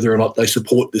questioning whether or not they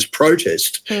support this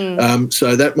protest.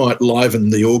 So that might liven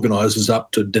the organisers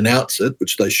up to denounce it,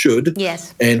 which they should,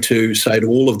 and to say to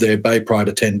all of their Bay Pride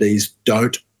attendees,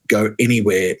 don't go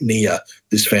anywhere near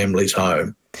this family's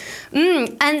home.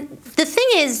 And the thing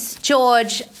is,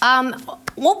 George,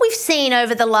 what we've seen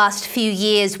over the last few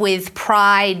years with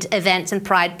Pride events and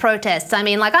Pride protests, I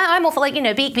mean, like, I'm all for, like,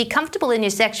 be comfortable in your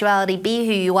sexuality, be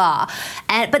who you are.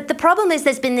 But the problem is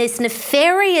there's been this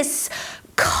nefarious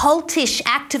cultish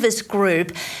activist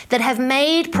group that have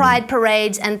made pride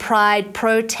parades and pride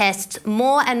protests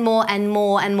more and more and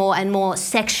more and more and more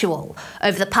sexual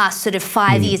over the past sort of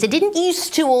 5 years. It didn't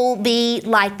used to all be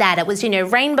like that. It was,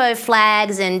 rainbow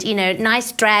flags and,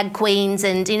 nice drag queens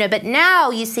and, but now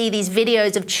you see these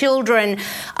videos of children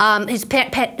whose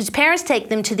parents take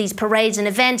them to these parades and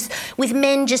events with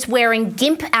men just wearing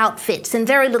gimp outfits and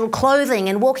very little clothing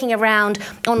and walking around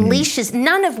on leashes,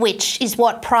 none of which is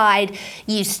what Pride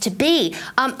used to be.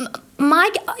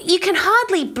 Mike, you can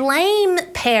hardly blame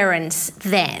parents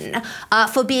then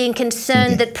for being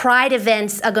concerned that Pride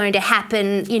events are going to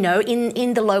happen,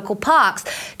 in the local parks.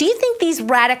 Do you think these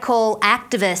radical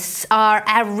activists are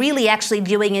really actually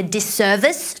doing a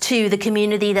disservice to the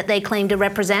community that they claim to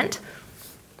represent?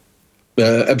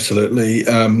 Absolutely.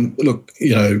 Look,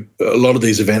 a lot of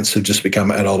these events have just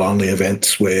become adult-only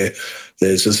events where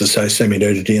there's, as I say,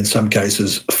 semi-nudity, in some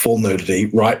cases full nudity,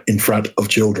 right in front of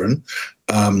children.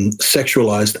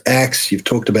 Sexualised acts, you've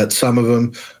talked about some of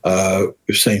them.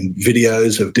 We've seen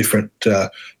videos of different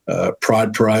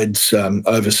pride parades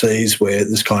overseas where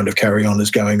this kind of carry-on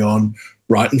is going on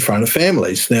right in front of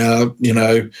families. Now,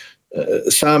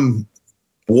 some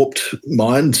warped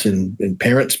minds and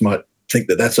parents might think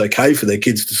that that's okay for their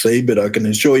kids to see, but I can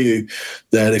assure you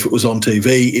that if it was on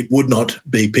TV, it would not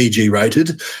be PG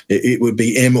rated. It would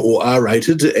be M or R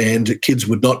rated, and kids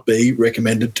would not be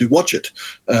recommended to watch it.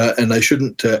 And they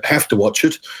shouldn't have to watch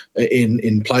it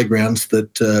in playgrounds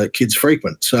that kids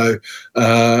frequent. So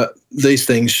these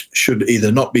things should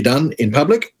either not be done in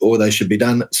public or they should be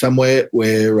done somewhere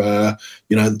where,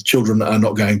 children are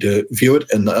not going to view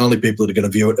it, and the only people that are going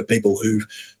to view it are people who've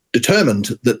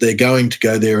determined that they're going to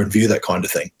go there and view that kind of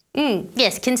thing.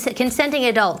 Yes, consenting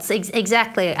adults,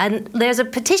 exactly. And there's a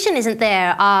petition, isn't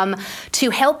there, to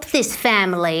help this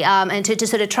family and to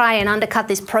sort of try and undercut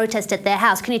this protest at their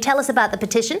house. Can you tell us about the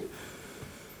petition?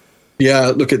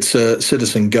 Yeah, look, it's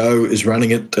Citizen Go is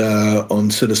running it on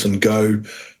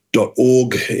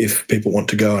citizengo.org if people want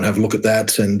to go and have a look at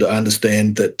that. And I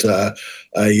understand that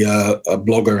a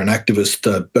blogger and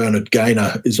activist, Bernard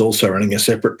Gaynor, is also running a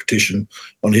separate petition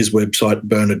on his website,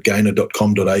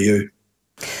 bernardgaynor.com.au.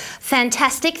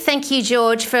 Fantastic. Thank you,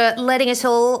 George, for letting us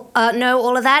all know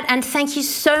all of that. And thank you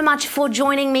so much for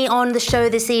joining me on the show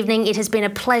this evening. It has been a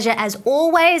pleasure as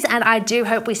always, and I do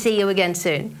hope we see you again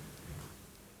soon.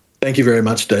 Thank you very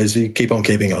much, Daisy. Keep on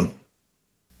keeping on.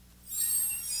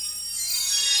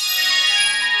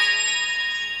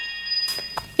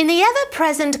 In the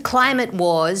ever-present climate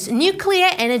wars, nuclear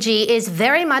energy is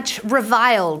very much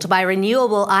reviled by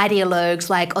renewable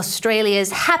ideologues like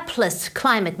Australia's hapless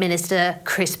climate minister,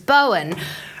 Chris Bowen,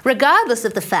 regardless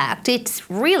of the fact it's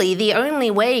really the only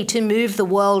way to move the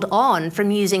world on from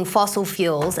using fossil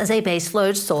fuels as a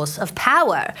baseload source of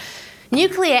power.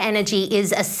 Nuclear energy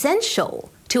is essential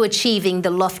to achieving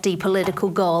the lofty political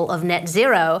goal of net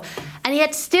zero, and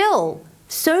yet still,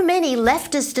 so many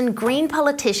leftist and green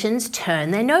politicians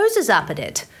turn their noses up at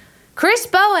it. Chris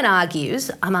Bowen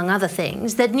argues, among other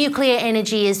things, that nuclear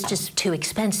energy is just too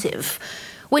expensive,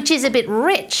 which is a bit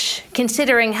rich,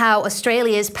 considering how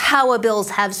Australia's power bills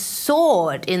have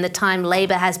soared in the time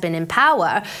Labor has been in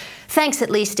power, thanks at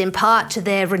least in part to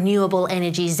their renewable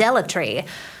energy zealotry.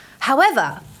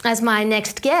 However, as my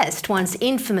next guest once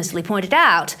infamously pointed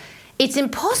out, it's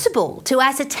impossible to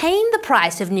ascertain the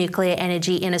price of nuclear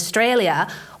energy in Australia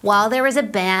while there is a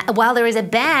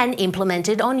ban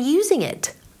implemented on using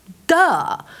it.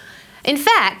 Duh. In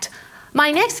fact, my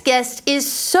next guest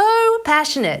is so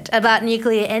passionate about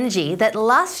nuclear energy that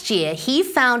last year he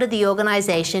founded the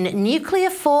organisation Nuclear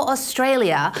for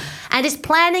Australia and is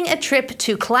planning a trip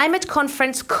to climate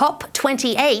conference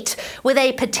COP28 with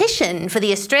a petition for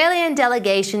the Australian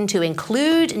delegation to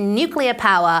include nuclear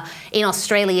power in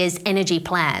Australia's energy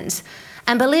plans.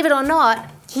 And believe it or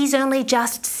not, he's only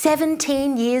just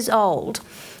 17 years old.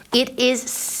 It is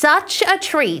such a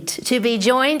treat to be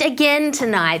joined again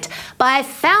tonight by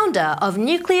founder of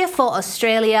Nuclear for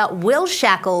Australia, Will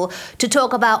Shackel, to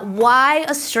talk about why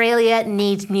Australia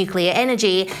needs nuclear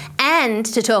energy and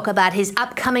to talk about his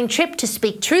upcoming trip to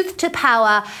speak truth to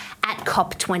power at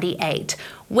COP28.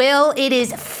 Will, it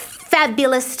is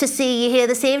fabulous to see you here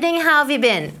this evening. How have you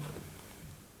been?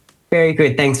 Very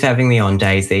good. Thanks for having me on,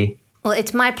 Daisy. Well,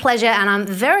 it's my pleasure, and I'm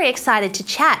very excited to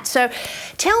chat. So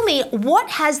tell me, what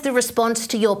has the response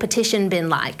to your petition been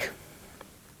like?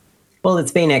 Well,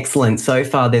 it's been excellent. So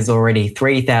far, there's already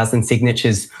 3,000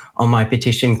 signatures on my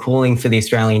petition calling for the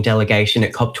Australian delegation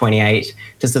at COP28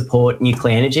 to support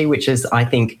nuclear energy, which is, I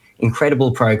think,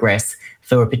 incredible progress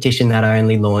for a petition that I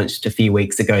only launched a few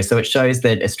weeks ago. So it shows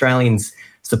that Australians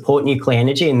support nuclear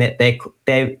energy and that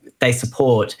they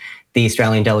support the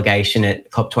Australian delegation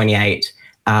at COP28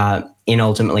 in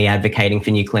ultimately advocating for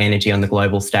nuclear energy on the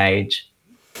global stage.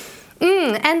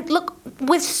 And look,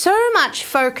 with so much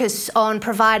focus on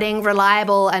providing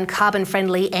reliable and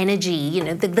carbon-friendly energy, you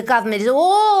know, the government is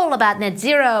all about net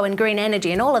zero and green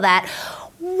energy and all of that.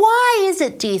 Why is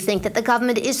it, do you think, that the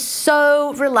government is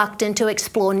so reluctant to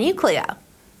explore nuclear?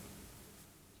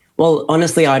 Well,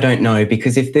 honestly, I don't know,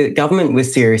 because if the government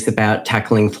was serious about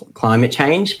tackling climate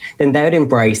change, then they would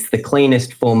embrace the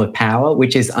cleanest form of power,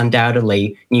 which is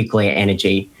undoubtedly nuclear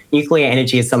energy. Nuclear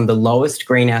energy is some of the lowest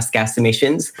greenhouse gas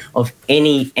emissions of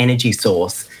any energy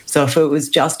source. So if it was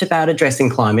just about addressing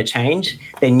climate change,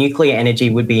 then nuclear energy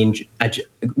would be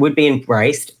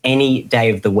embraced any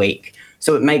day of the week.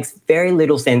 So it makes very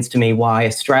little sense to me why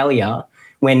Australia,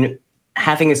 when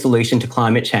having a solution to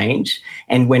climate change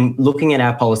and when looking at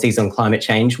our policies on climate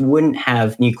change, wouldn't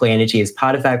have nuclear energy as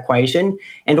part of that equation.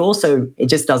 And also, it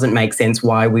just doesn't make sense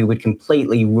why we would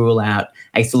completely rule out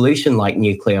a solution like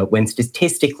nuclear when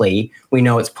statistically we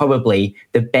know it's probably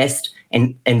the best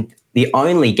and the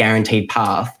only guaranteed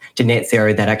path to net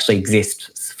zero that actually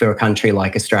exists for a country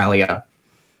like Australia.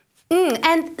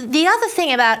 And the other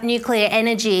thing about nuclear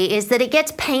energy is that it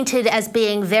gets painted as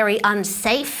being very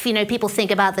unsafe. You know, people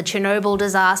think about the Chernobyl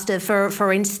disaster,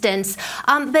 for instance.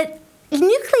 But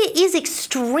nuclear is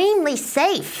extremely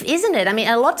safe, isn't it? I mean,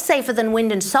 a lot safer than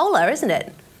wind and solar, isn't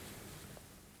it?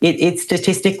 It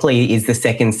statistically is the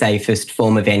second safest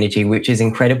form of energy, which is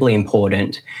incredibly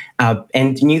important.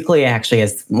 And nuclear actually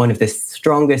has one of the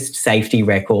strongest safety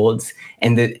records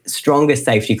and the strongest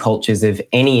safety cultures of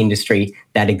any industry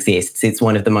that exists. It's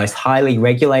one of the most highly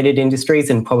regulated industries,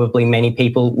 and probably many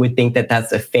people would think that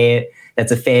that's a fair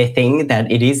thing,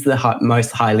 that it is the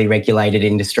most highly regulated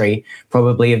industry,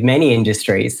 probably of many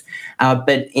industries.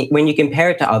 But when you compare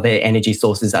it to other energy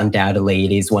sources, undoubtedly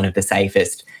it is one of the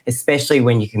safest, especially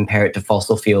when you compare it to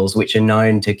fossil fuels, which are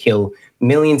known to kill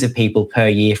millions of people per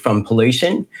year from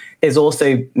pollution. There's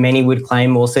also, many would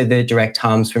claim, also the direct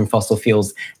harms from fossil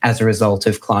fuels as a result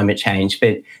of climate change.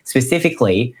 But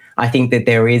specifically, I think that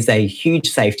there is a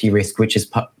huge safety risk which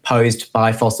is posed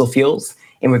by fossil fuels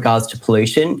in regards to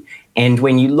pollution. And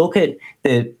when you look at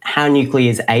how nuclear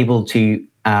is able to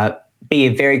be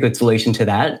a very good solution to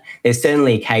that, there's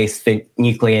certainly a case for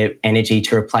nuclear energy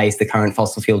to replace the current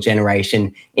fossil fuel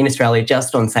generation in Australia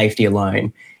just on safety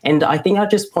alone. And I think I'll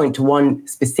just point to one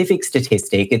specific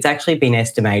statistic. It's actually been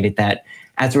estimated that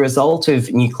as a result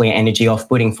of nuclear energy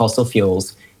off-putting fossil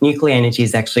fuels, nuclear energy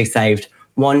has actually saved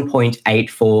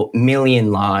 1.84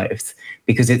 million lives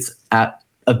because it's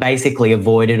basically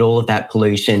avoided all of that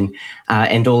pollution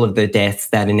and all of the deaths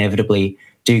that inevitably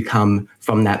do come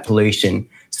from that pollution.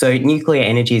 So nuclear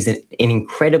energy is an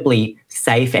incredibly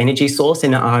safe energy source,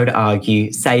 and I would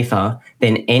argue safer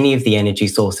than any of the energy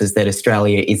sources that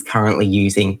Australia is currently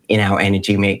using in our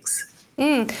energy mix.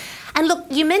 And look,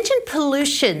 you mentioned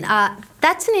pollution.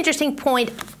 That's an interesting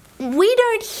point. We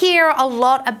don't hear a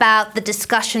lot about the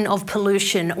discussion of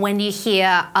pollution when you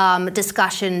hear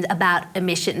discussions about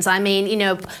emissions. I mean, you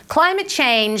know, climate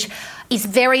change is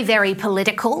very, very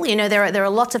political. You know, there are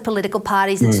lots of political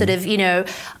parties that sort of, you know,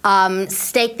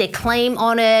 stake their claim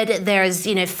on it. There's,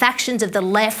 you know, factions of the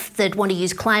left that want to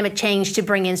use climate change to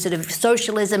bring in sort of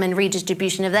socialism and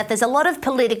redistribution of that. There's a lot of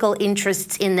political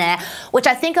interests in there, which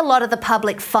I think a lot of the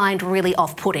public find really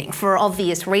off-putting for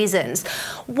obvious reasons.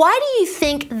 Why do you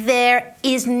think there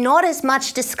is not as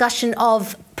much discussion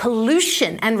of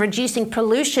pollution and reducing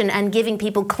pollution and giving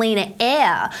people cleaner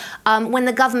air when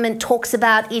the government talks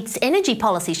about its energy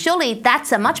policy? Surely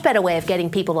that's a much better way of getting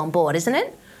people on board, isn't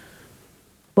it?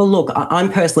 Well, look,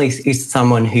 I'm personally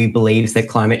someone who believes that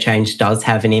climate change does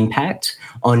have an impact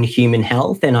on human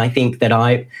health. And I think that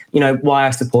why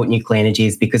I support nuclear energy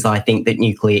is because I think that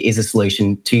nuclear is a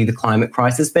solution to the climate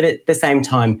crisis. But at the same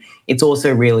time, it's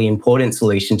also a really important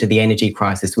solution to the energy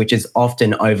crisis, which is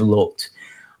often overlooked.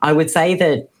 I would say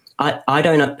that I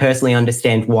don't personally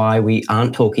understand why we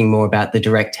aren't talking more about the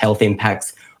direct health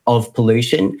impacts of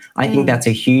pollution. I think that's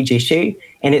a huge issue.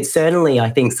 And it's certainly, I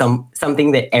think,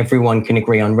 something that everyone can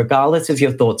agree on, regardless of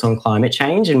your thoughts on climate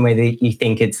change and whether you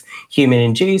think it's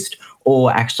human-induced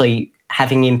or actually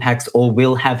having impacts or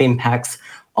will have impacts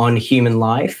on human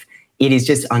life. It is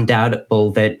just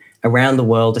undoubtable that around the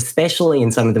world, especially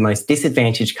in some of the most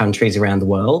disadvantaged countries around the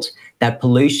world, that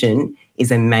pollution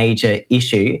is a major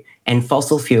issue, and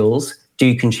fossil fuels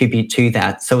do contribute to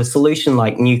that. So a solution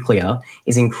like nuclear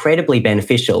is incredibly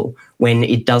beneficial when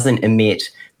it doesn't emit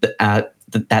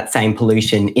that same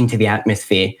pollution into the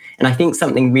atmosphere. And I think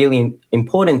something really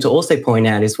important to also point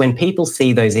out is when people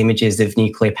see those images of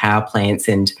nuclear power plants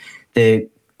and the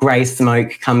grey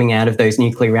smoke coming out of those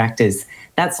nuclear reactors,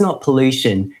 that's not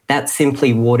pollution, that's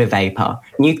simply water vapour.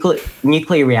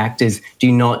 Nuclear reactors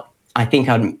do not, I think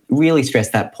I'd really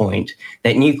stress that point,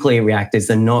 that nuclear reactors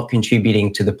are not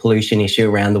contributing to the pollution issue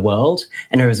around the world,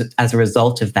 and as a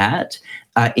result of that,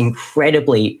 are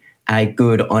incredibly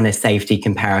good on a safety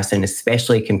comparison,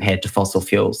 especially compared to fossil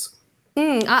fuels.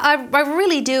 I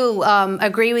really do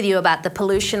agree with you about the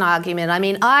pollution argument. I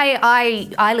mean,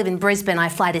 I live in Brisbane. I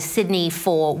fly to Sydney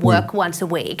for work once a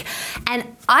week. And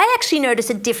I actually notice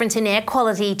a difference in air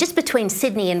quality just between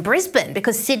Sydney and Brisbane,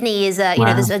 because Sydney is,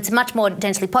 it's much more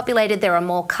densely populated. There are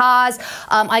more cars.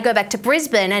 I go back to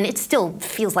Brisbane and it still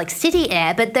feels like city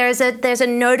air, but there's a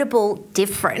notable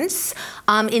difference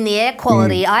in the air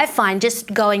quality, I find,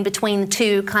 just going between the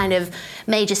two kind of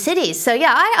major cities. So,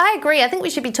 yeah, I agree. I think we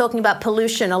should be talking about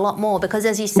pollution a lot more because,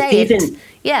 as you say,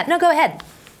 go ahead.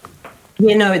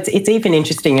 Yeah, no, it's even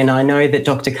interesting, and I know that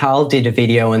Dr. Carl did a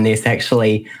video on this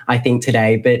actually, I think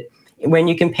today, but when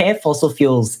you compare fossil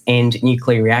fuels and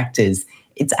nuclear reactors,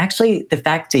 it's actually, the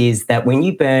fact is that when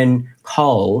you burn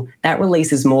coal, that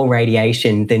releases more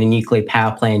radiation than a nuclear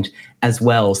power plant as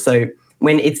well. So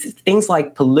when it's things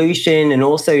like pollution and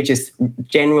also just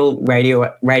general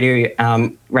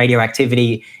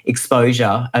radioactivity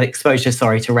exposure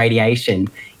to radiation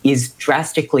is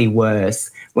drastically worse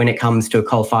when it comes to a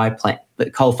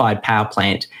coal-fired power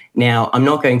plant. Now, I'm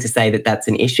not going to say that that's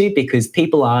an issue because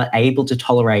people are able to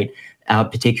tolerate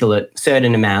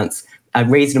certain amounts,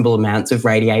 reasonable amounts of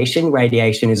radiation.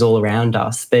 Radiation is all around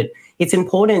us, but it's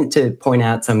important to point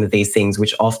out some of these things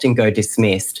which often go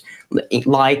dismissed,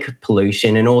 like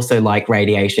pollution and also like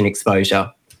radiation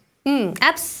exposure.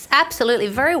 Absolutely.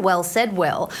 Very well said,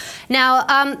 Will.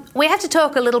 Now, we have to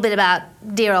talk a little bit about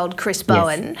dear old Chris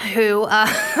Bowen, who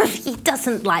he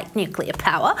doesn't like nuclear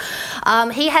power.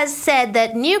 He has said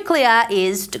that nuclear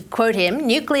is, to quote him,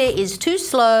 nuclear is too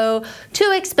slow,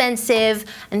 too expensive,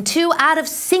 and too out of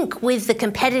sync with the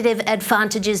competitive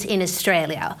advantages in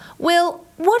Australia. Will,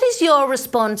 what is your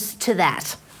response to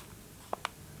that?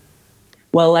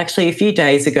 Well, actually, a few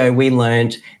days ago, we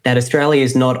learned that Australia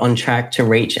is not on track to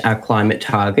reach our climate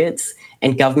targets,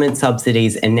 and government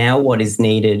subsidies are now what is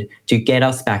needed to get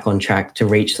us back on track to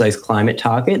reach those climate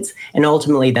targets. And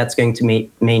ultimately, that's going to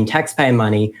mean taxpayer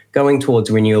money going towards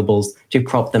renewables to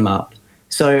prop them up.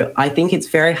 So I think it's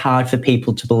very hard for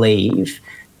people to believe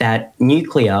that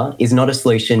nuclear is not a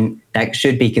solution that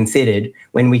should be considered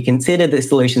when we consider the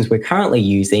solutions we're currently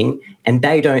using and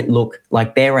they don't look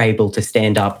like they're able to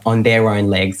stand up on their own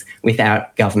legs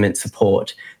without government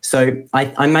support. So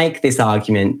I make this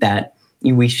argument that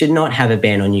we should not have a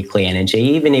ban on nuclear energy,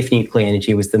 even if nuclear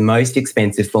energy was the most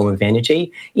expensive form of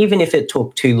energy, even if it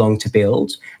took too long to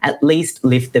build, at least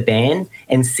lift the ban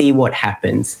and see what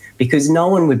happens, because no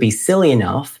one would be silly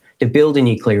enough to build a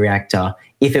nuclear reactor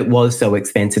if it was so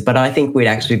expensive. But I think we'd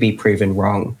actually be proven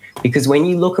wrong, because when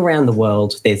you look around the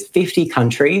world, there's 50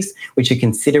 countries which are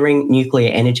considering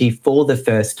nuclear energy for the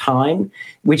first time,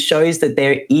 which shows that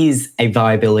there is a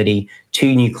viability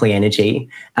to nuclear energy.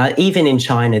 Even in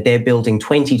China, they're building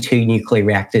 22 nuclear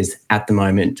reactors at the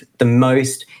moment, the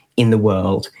most in the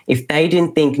world. If they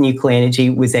didn't think nuclear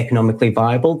energy was economically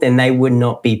viable, then they would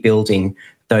not be building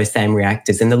those same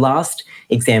reactors. And the last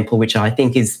example, which I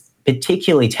think is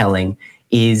particularly telling,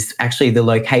 is actually the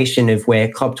location of where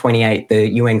COP28, the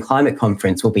UN climate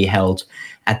conference, will be held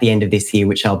at the end of this year,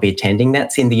 which I'll be attending.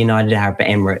 That's in the United Arab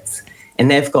Emirates. And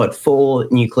they've got 4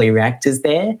 nuclear reactors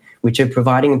there, which are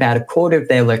providing about a quarter of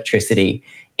their electricity.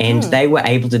 And they were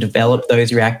able to develop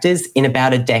those reactors in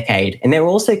about a decade. And they're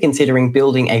also considering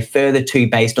building a further 2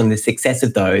 based on the success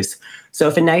of those. So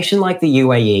if a nation like the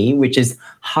UAE, which is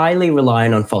highly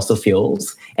reliant on fossil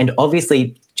fuels, and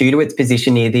obviously due to its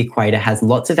position near the equator has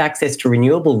lots of access to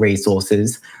renewable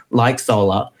resources like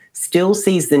solar, still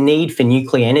sees the need for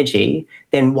nuclear energy,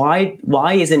 then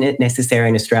why isn't it necessary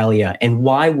in Australia, and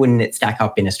why wouldn't it stack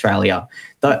up in Australia?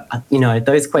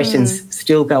 Those questions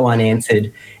still go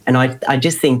unanswered, and I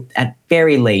just think at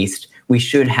very least we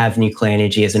should have nuclear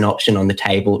energy as an option on the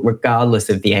table, regardless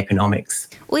of the economics.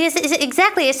 Well, yes,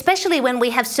 exactly, especially when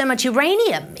we have so much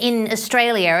uranium in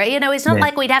Australia. You know, it's not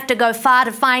like we'd have to go far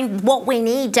to find what we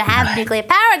need to have nuclear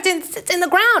power. It's in the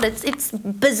ground. It's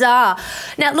bizarre.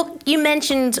 Now, look, you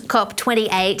mentioned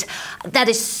COP28. That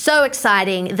is so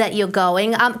exciting that you're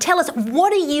going. Tell us,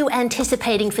 what are you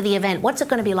anticipating for the event? What's it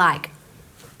going to be like?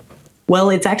 Well,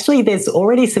 there's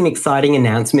already some exciting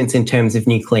announcements in terms of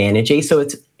nuclear energy. So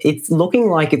it's looking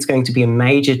like it's going to be a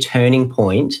major turning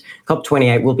point.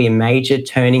 COP28 will be a major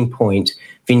turning point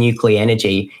for nuclear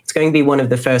energy. It's going to be one of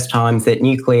the first times that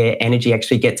nuclear energy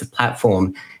actually gets a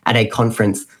platform at a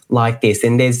conference like this.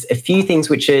 And there's a few things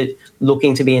which are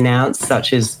looking to be announced,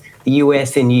 such as the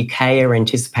US and UK are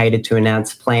anticipated to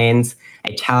announce plans,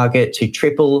 a target to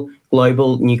triple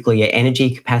global nuclear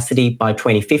energy capacity by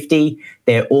 2050.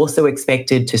 They're also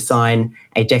expected to sign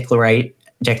a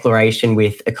declaration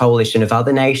with a coalition of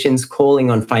other nations calling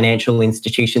on financial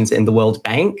institutions and the World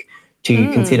Bank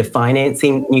to consider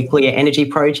financing nuclear energy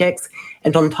projects.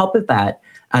 And on top of that,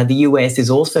 the US is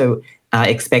also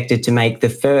expected to make the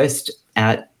first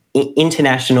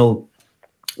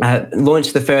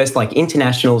launch the first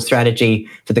international strategy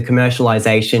for the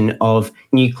commercialization of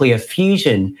nuclear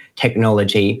fusion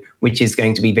technology, which is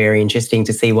going to be very interesting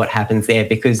to see what happens there,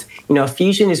 because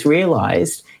fusion is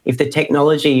realized. If the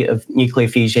technology of nuclear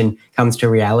fusion comes to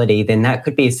reality, then that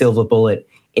could be a silver bullet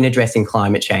in addressing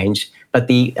climate change. But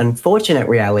the unfortunate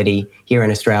reality here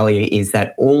in Australia is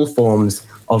that all forms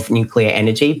of nuclear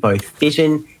energy, both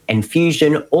fission and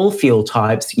fusion, all fuel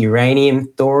types, uranium,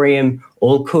 thorium,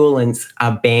 all coolants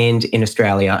are banned in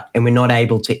Australia, and we're not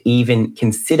able to even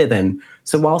consider them.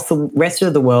 So whilst the rest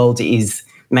of the world is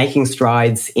making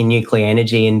strides in nuclear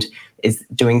energy and is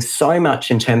doing so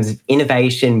much in terms of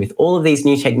innovation with all of these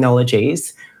new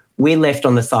technologies, we're left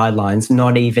on the sidelines,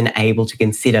 not even able to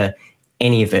consider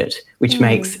any of it, which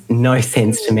makes no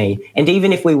sense to me. And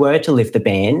even if we were to lift the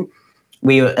ban,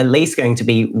 we are at least going to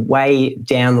be way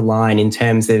down the line in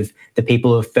terms of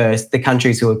the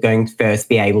countries who are going to first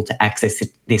be able to access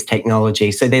this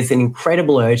technology. So there's an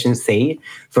incredible urgency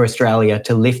for Australia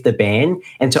to lift the ban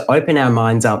and to open our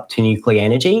minds up to nuclear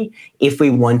energy if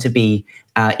we want to be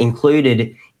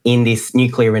included in this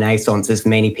nuclear renaissance, as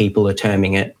many people are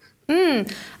terming it.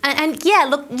 And yeah,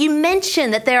 look, you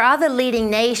mentioned that there are other leading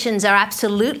nations are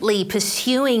absolutely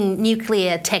pursuing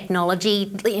nuclear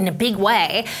technology in a big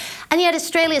way, and yet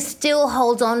Australia still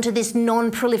holds on to this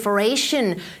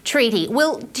non-proliferation treaty.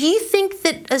 Well, do you think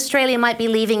that Australia might be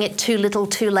leaving it too little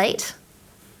too late?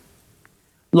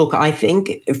 Look, I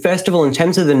think, first of all, in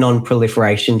terms of the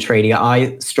non-proliferation treaty,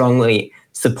 I strongly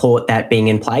support that being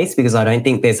in place, because I don't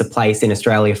think there's a place in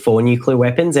Australia for nuclear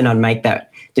weapons, and I'd make that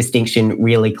distinction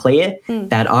really clear,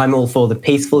 that I'm all for the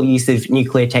peaceful use of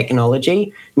nuclear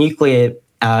technology. Nuclear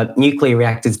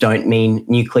reactors don't mean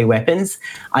nuclear weapons.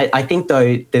 I think,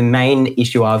 though, the main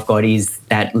issue I've got is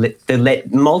that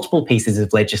multiple pieces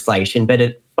of legislation,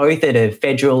 but both at a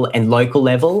federal and local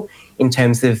level, in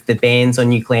terms of the bans on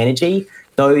nuclear energy,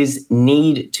 those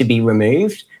need to be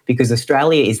removed, because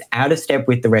Australia is out of step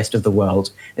with the rest of the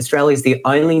world. Australia is the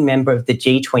only member of the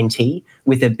G20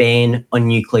 with a ban on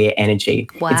nuclear energy.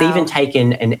 Wow. It's even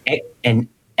taken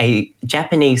a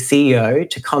Japanese CEO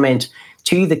to comment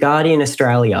to The Guardian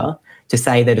Australia to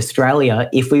say that Australia,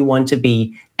 if we want to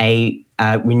be a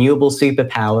renewable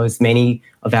superpower, as many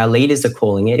of our leaders are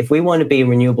calling it, if we want to be a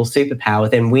renewable superpower,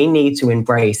 then we need to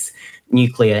embrace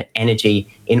nuclear energy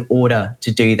in order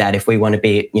to do that, if we want to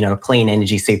be, a clean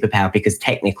energy superpower, because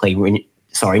technically,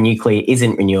 nuclear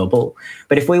isn't renewable.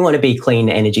 But if we want to be clean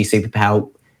energy superpower,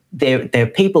 there are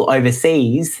people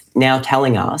overseas now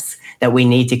telling us that we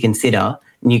need to consider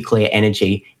nuclear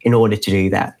energy in order to do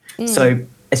that. So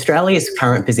Australia's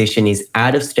current position is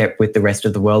out of step with the rest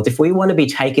of the world. If we want to be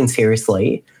taken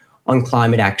seriously on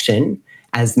climate action,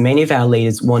 as many of our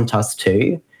leaders want us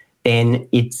to, then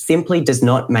it simply does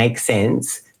not make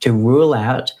sense to rule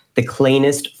out the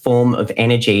cleanest form of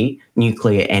energy,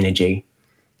 nuclear energy.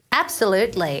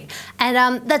 Absolutely.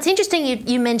 And that's interesting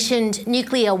you mentioned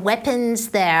nuclear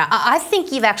weapons there. I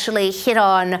think you've actually hit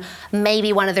on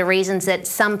maybe one of the reasons that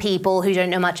some people who don't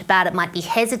know much about it might be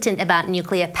hesitant about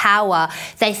nuclear power.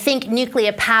 They think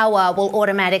nuclear power will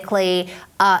automatically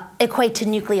equate to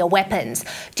nuclear weapons.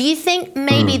 Do you think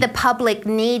maybe the public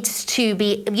needs to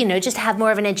be, just have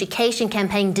more of an education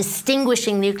campaign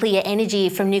distinguishing nuclear energy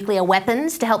from nuclear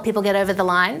weapons to help people get over the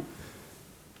line?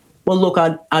 Well, look,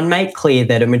 I'd make clear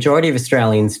that a majority of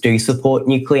Australians do support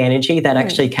nuclear energy. That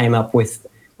actually came up with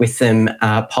some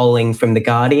polling from The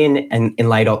Guardian in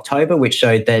late October, which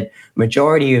showed that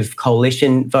majority of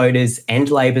coalition voters and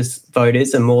Labor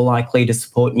voters are more likely to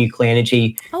support nuclear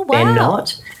energy than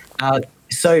not.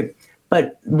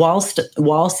 But whilst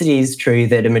it is true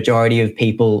that a majority of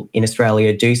people in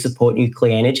Australia do support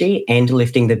nuclear energy and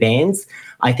lifting the bans,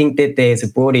 I think that there's a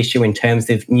broad issue in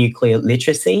terms of nuclear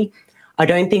literacy. I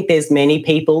don't think there's many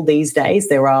people these days.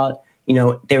 There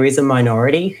is a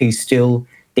minority who still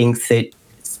thinks that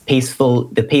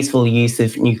the peaceful use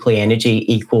of nuclear energy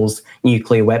equals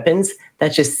nuclear weapons. That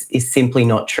just is simply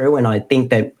not true. And I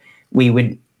think that we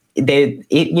would,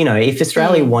 if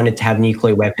Australia wanted to have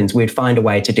nuclear weapons, we'd find a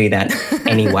way to do that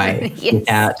anyway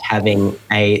without having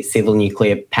a civil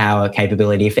nuclear power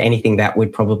capability. If anything, that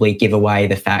would probably give away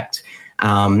the fact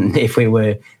if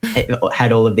we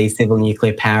had all of these civil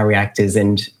nuclear power reactors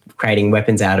and creating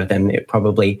weapons out of them, it would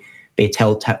probably be a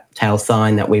telltale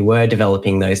sign that we were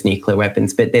developing those nuclear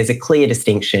weapons. But there's a clear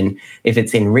distinction if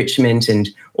it's enrichment and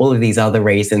all of these other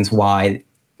reasons why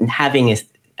having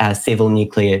a civil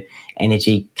nuclear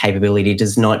energy capability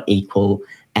does not equal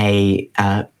a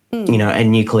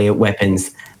nuclear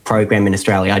weapons program in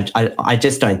Australia. I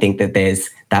just don't think that there's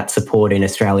that support in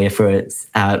Australia for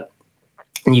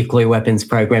nuclear weapons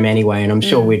program anyway, and I'm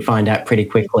sure we'd find out pretty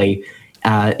quickly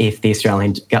if the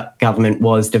Australian government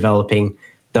was developing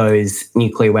those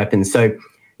nuclear weapons. So,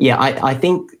 I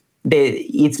think that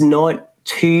it's not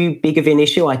too big of an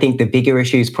issue. I think the bigger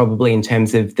issue is probably in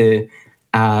terms of the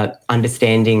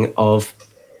understanding of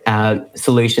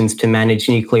solutions to manage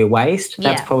nuclear waste.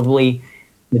 That's probably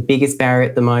the biggest barrier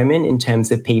at the moment in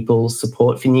terms of people's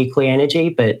support for nuclear energy,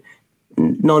 but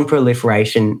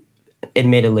non-proliferation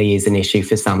admittedly is an issue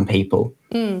for some people.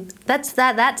 That's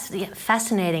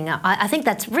fascinating. I think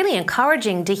that's really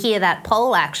encouraging to hear that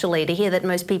poll, actually, to hear that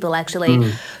most people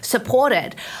actually support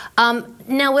it.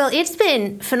 Now, Will, it's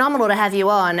been phenomenal to have you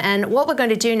on, and what we're going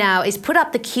to do now is put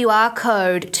up the QR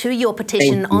code to your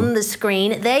petition on the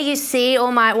screen. There you see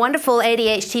all my wonderful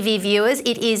ADHTV viewers.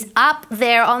 It is up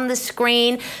there on the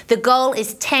screen. The goal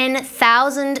is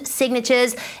 10,000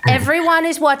 signatures. Everyone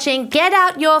who's watching, get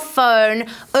out your phone,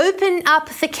 open up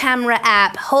the camera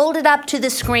app, hold it up to the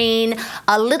screen.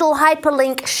 A little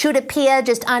hyperlink should appear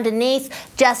just underneath.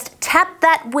 Just tap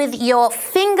that with your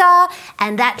finger,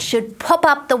 and that should pop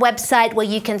up the website where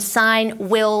you can sign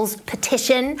Will's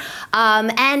petition.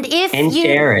 And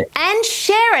share it. And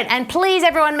share it. And please,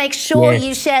 everyone, make sure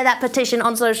you share that petition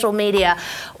on social media.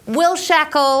 Will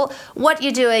Shackel, what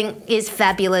you're doing is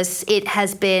fabulous. It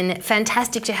has been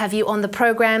fantastic to have you on the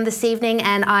program this evening,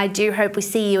 and I do hope we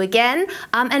see you again.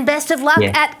 And best of luck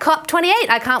at COP28.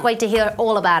 I can't wait to hear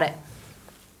all about it.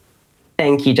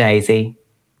 Thank you, Daisy.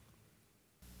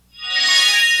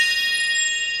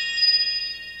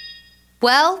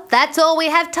 Well, that's all we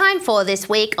have time for this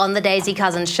week on the Daisy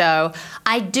Cousens Show.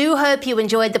 I do hope you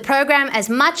enjoyed the program as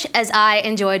much as I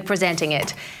enjoyed presenting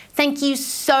it. Thank you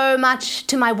so much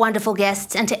to my wonderful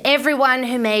guests and to everyone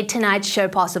who made tonight's show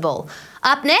possible.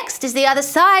 Up next is The Other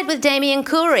Side with Damien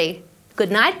Coury.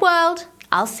 Good night, world.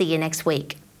 I'll see you next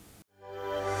week.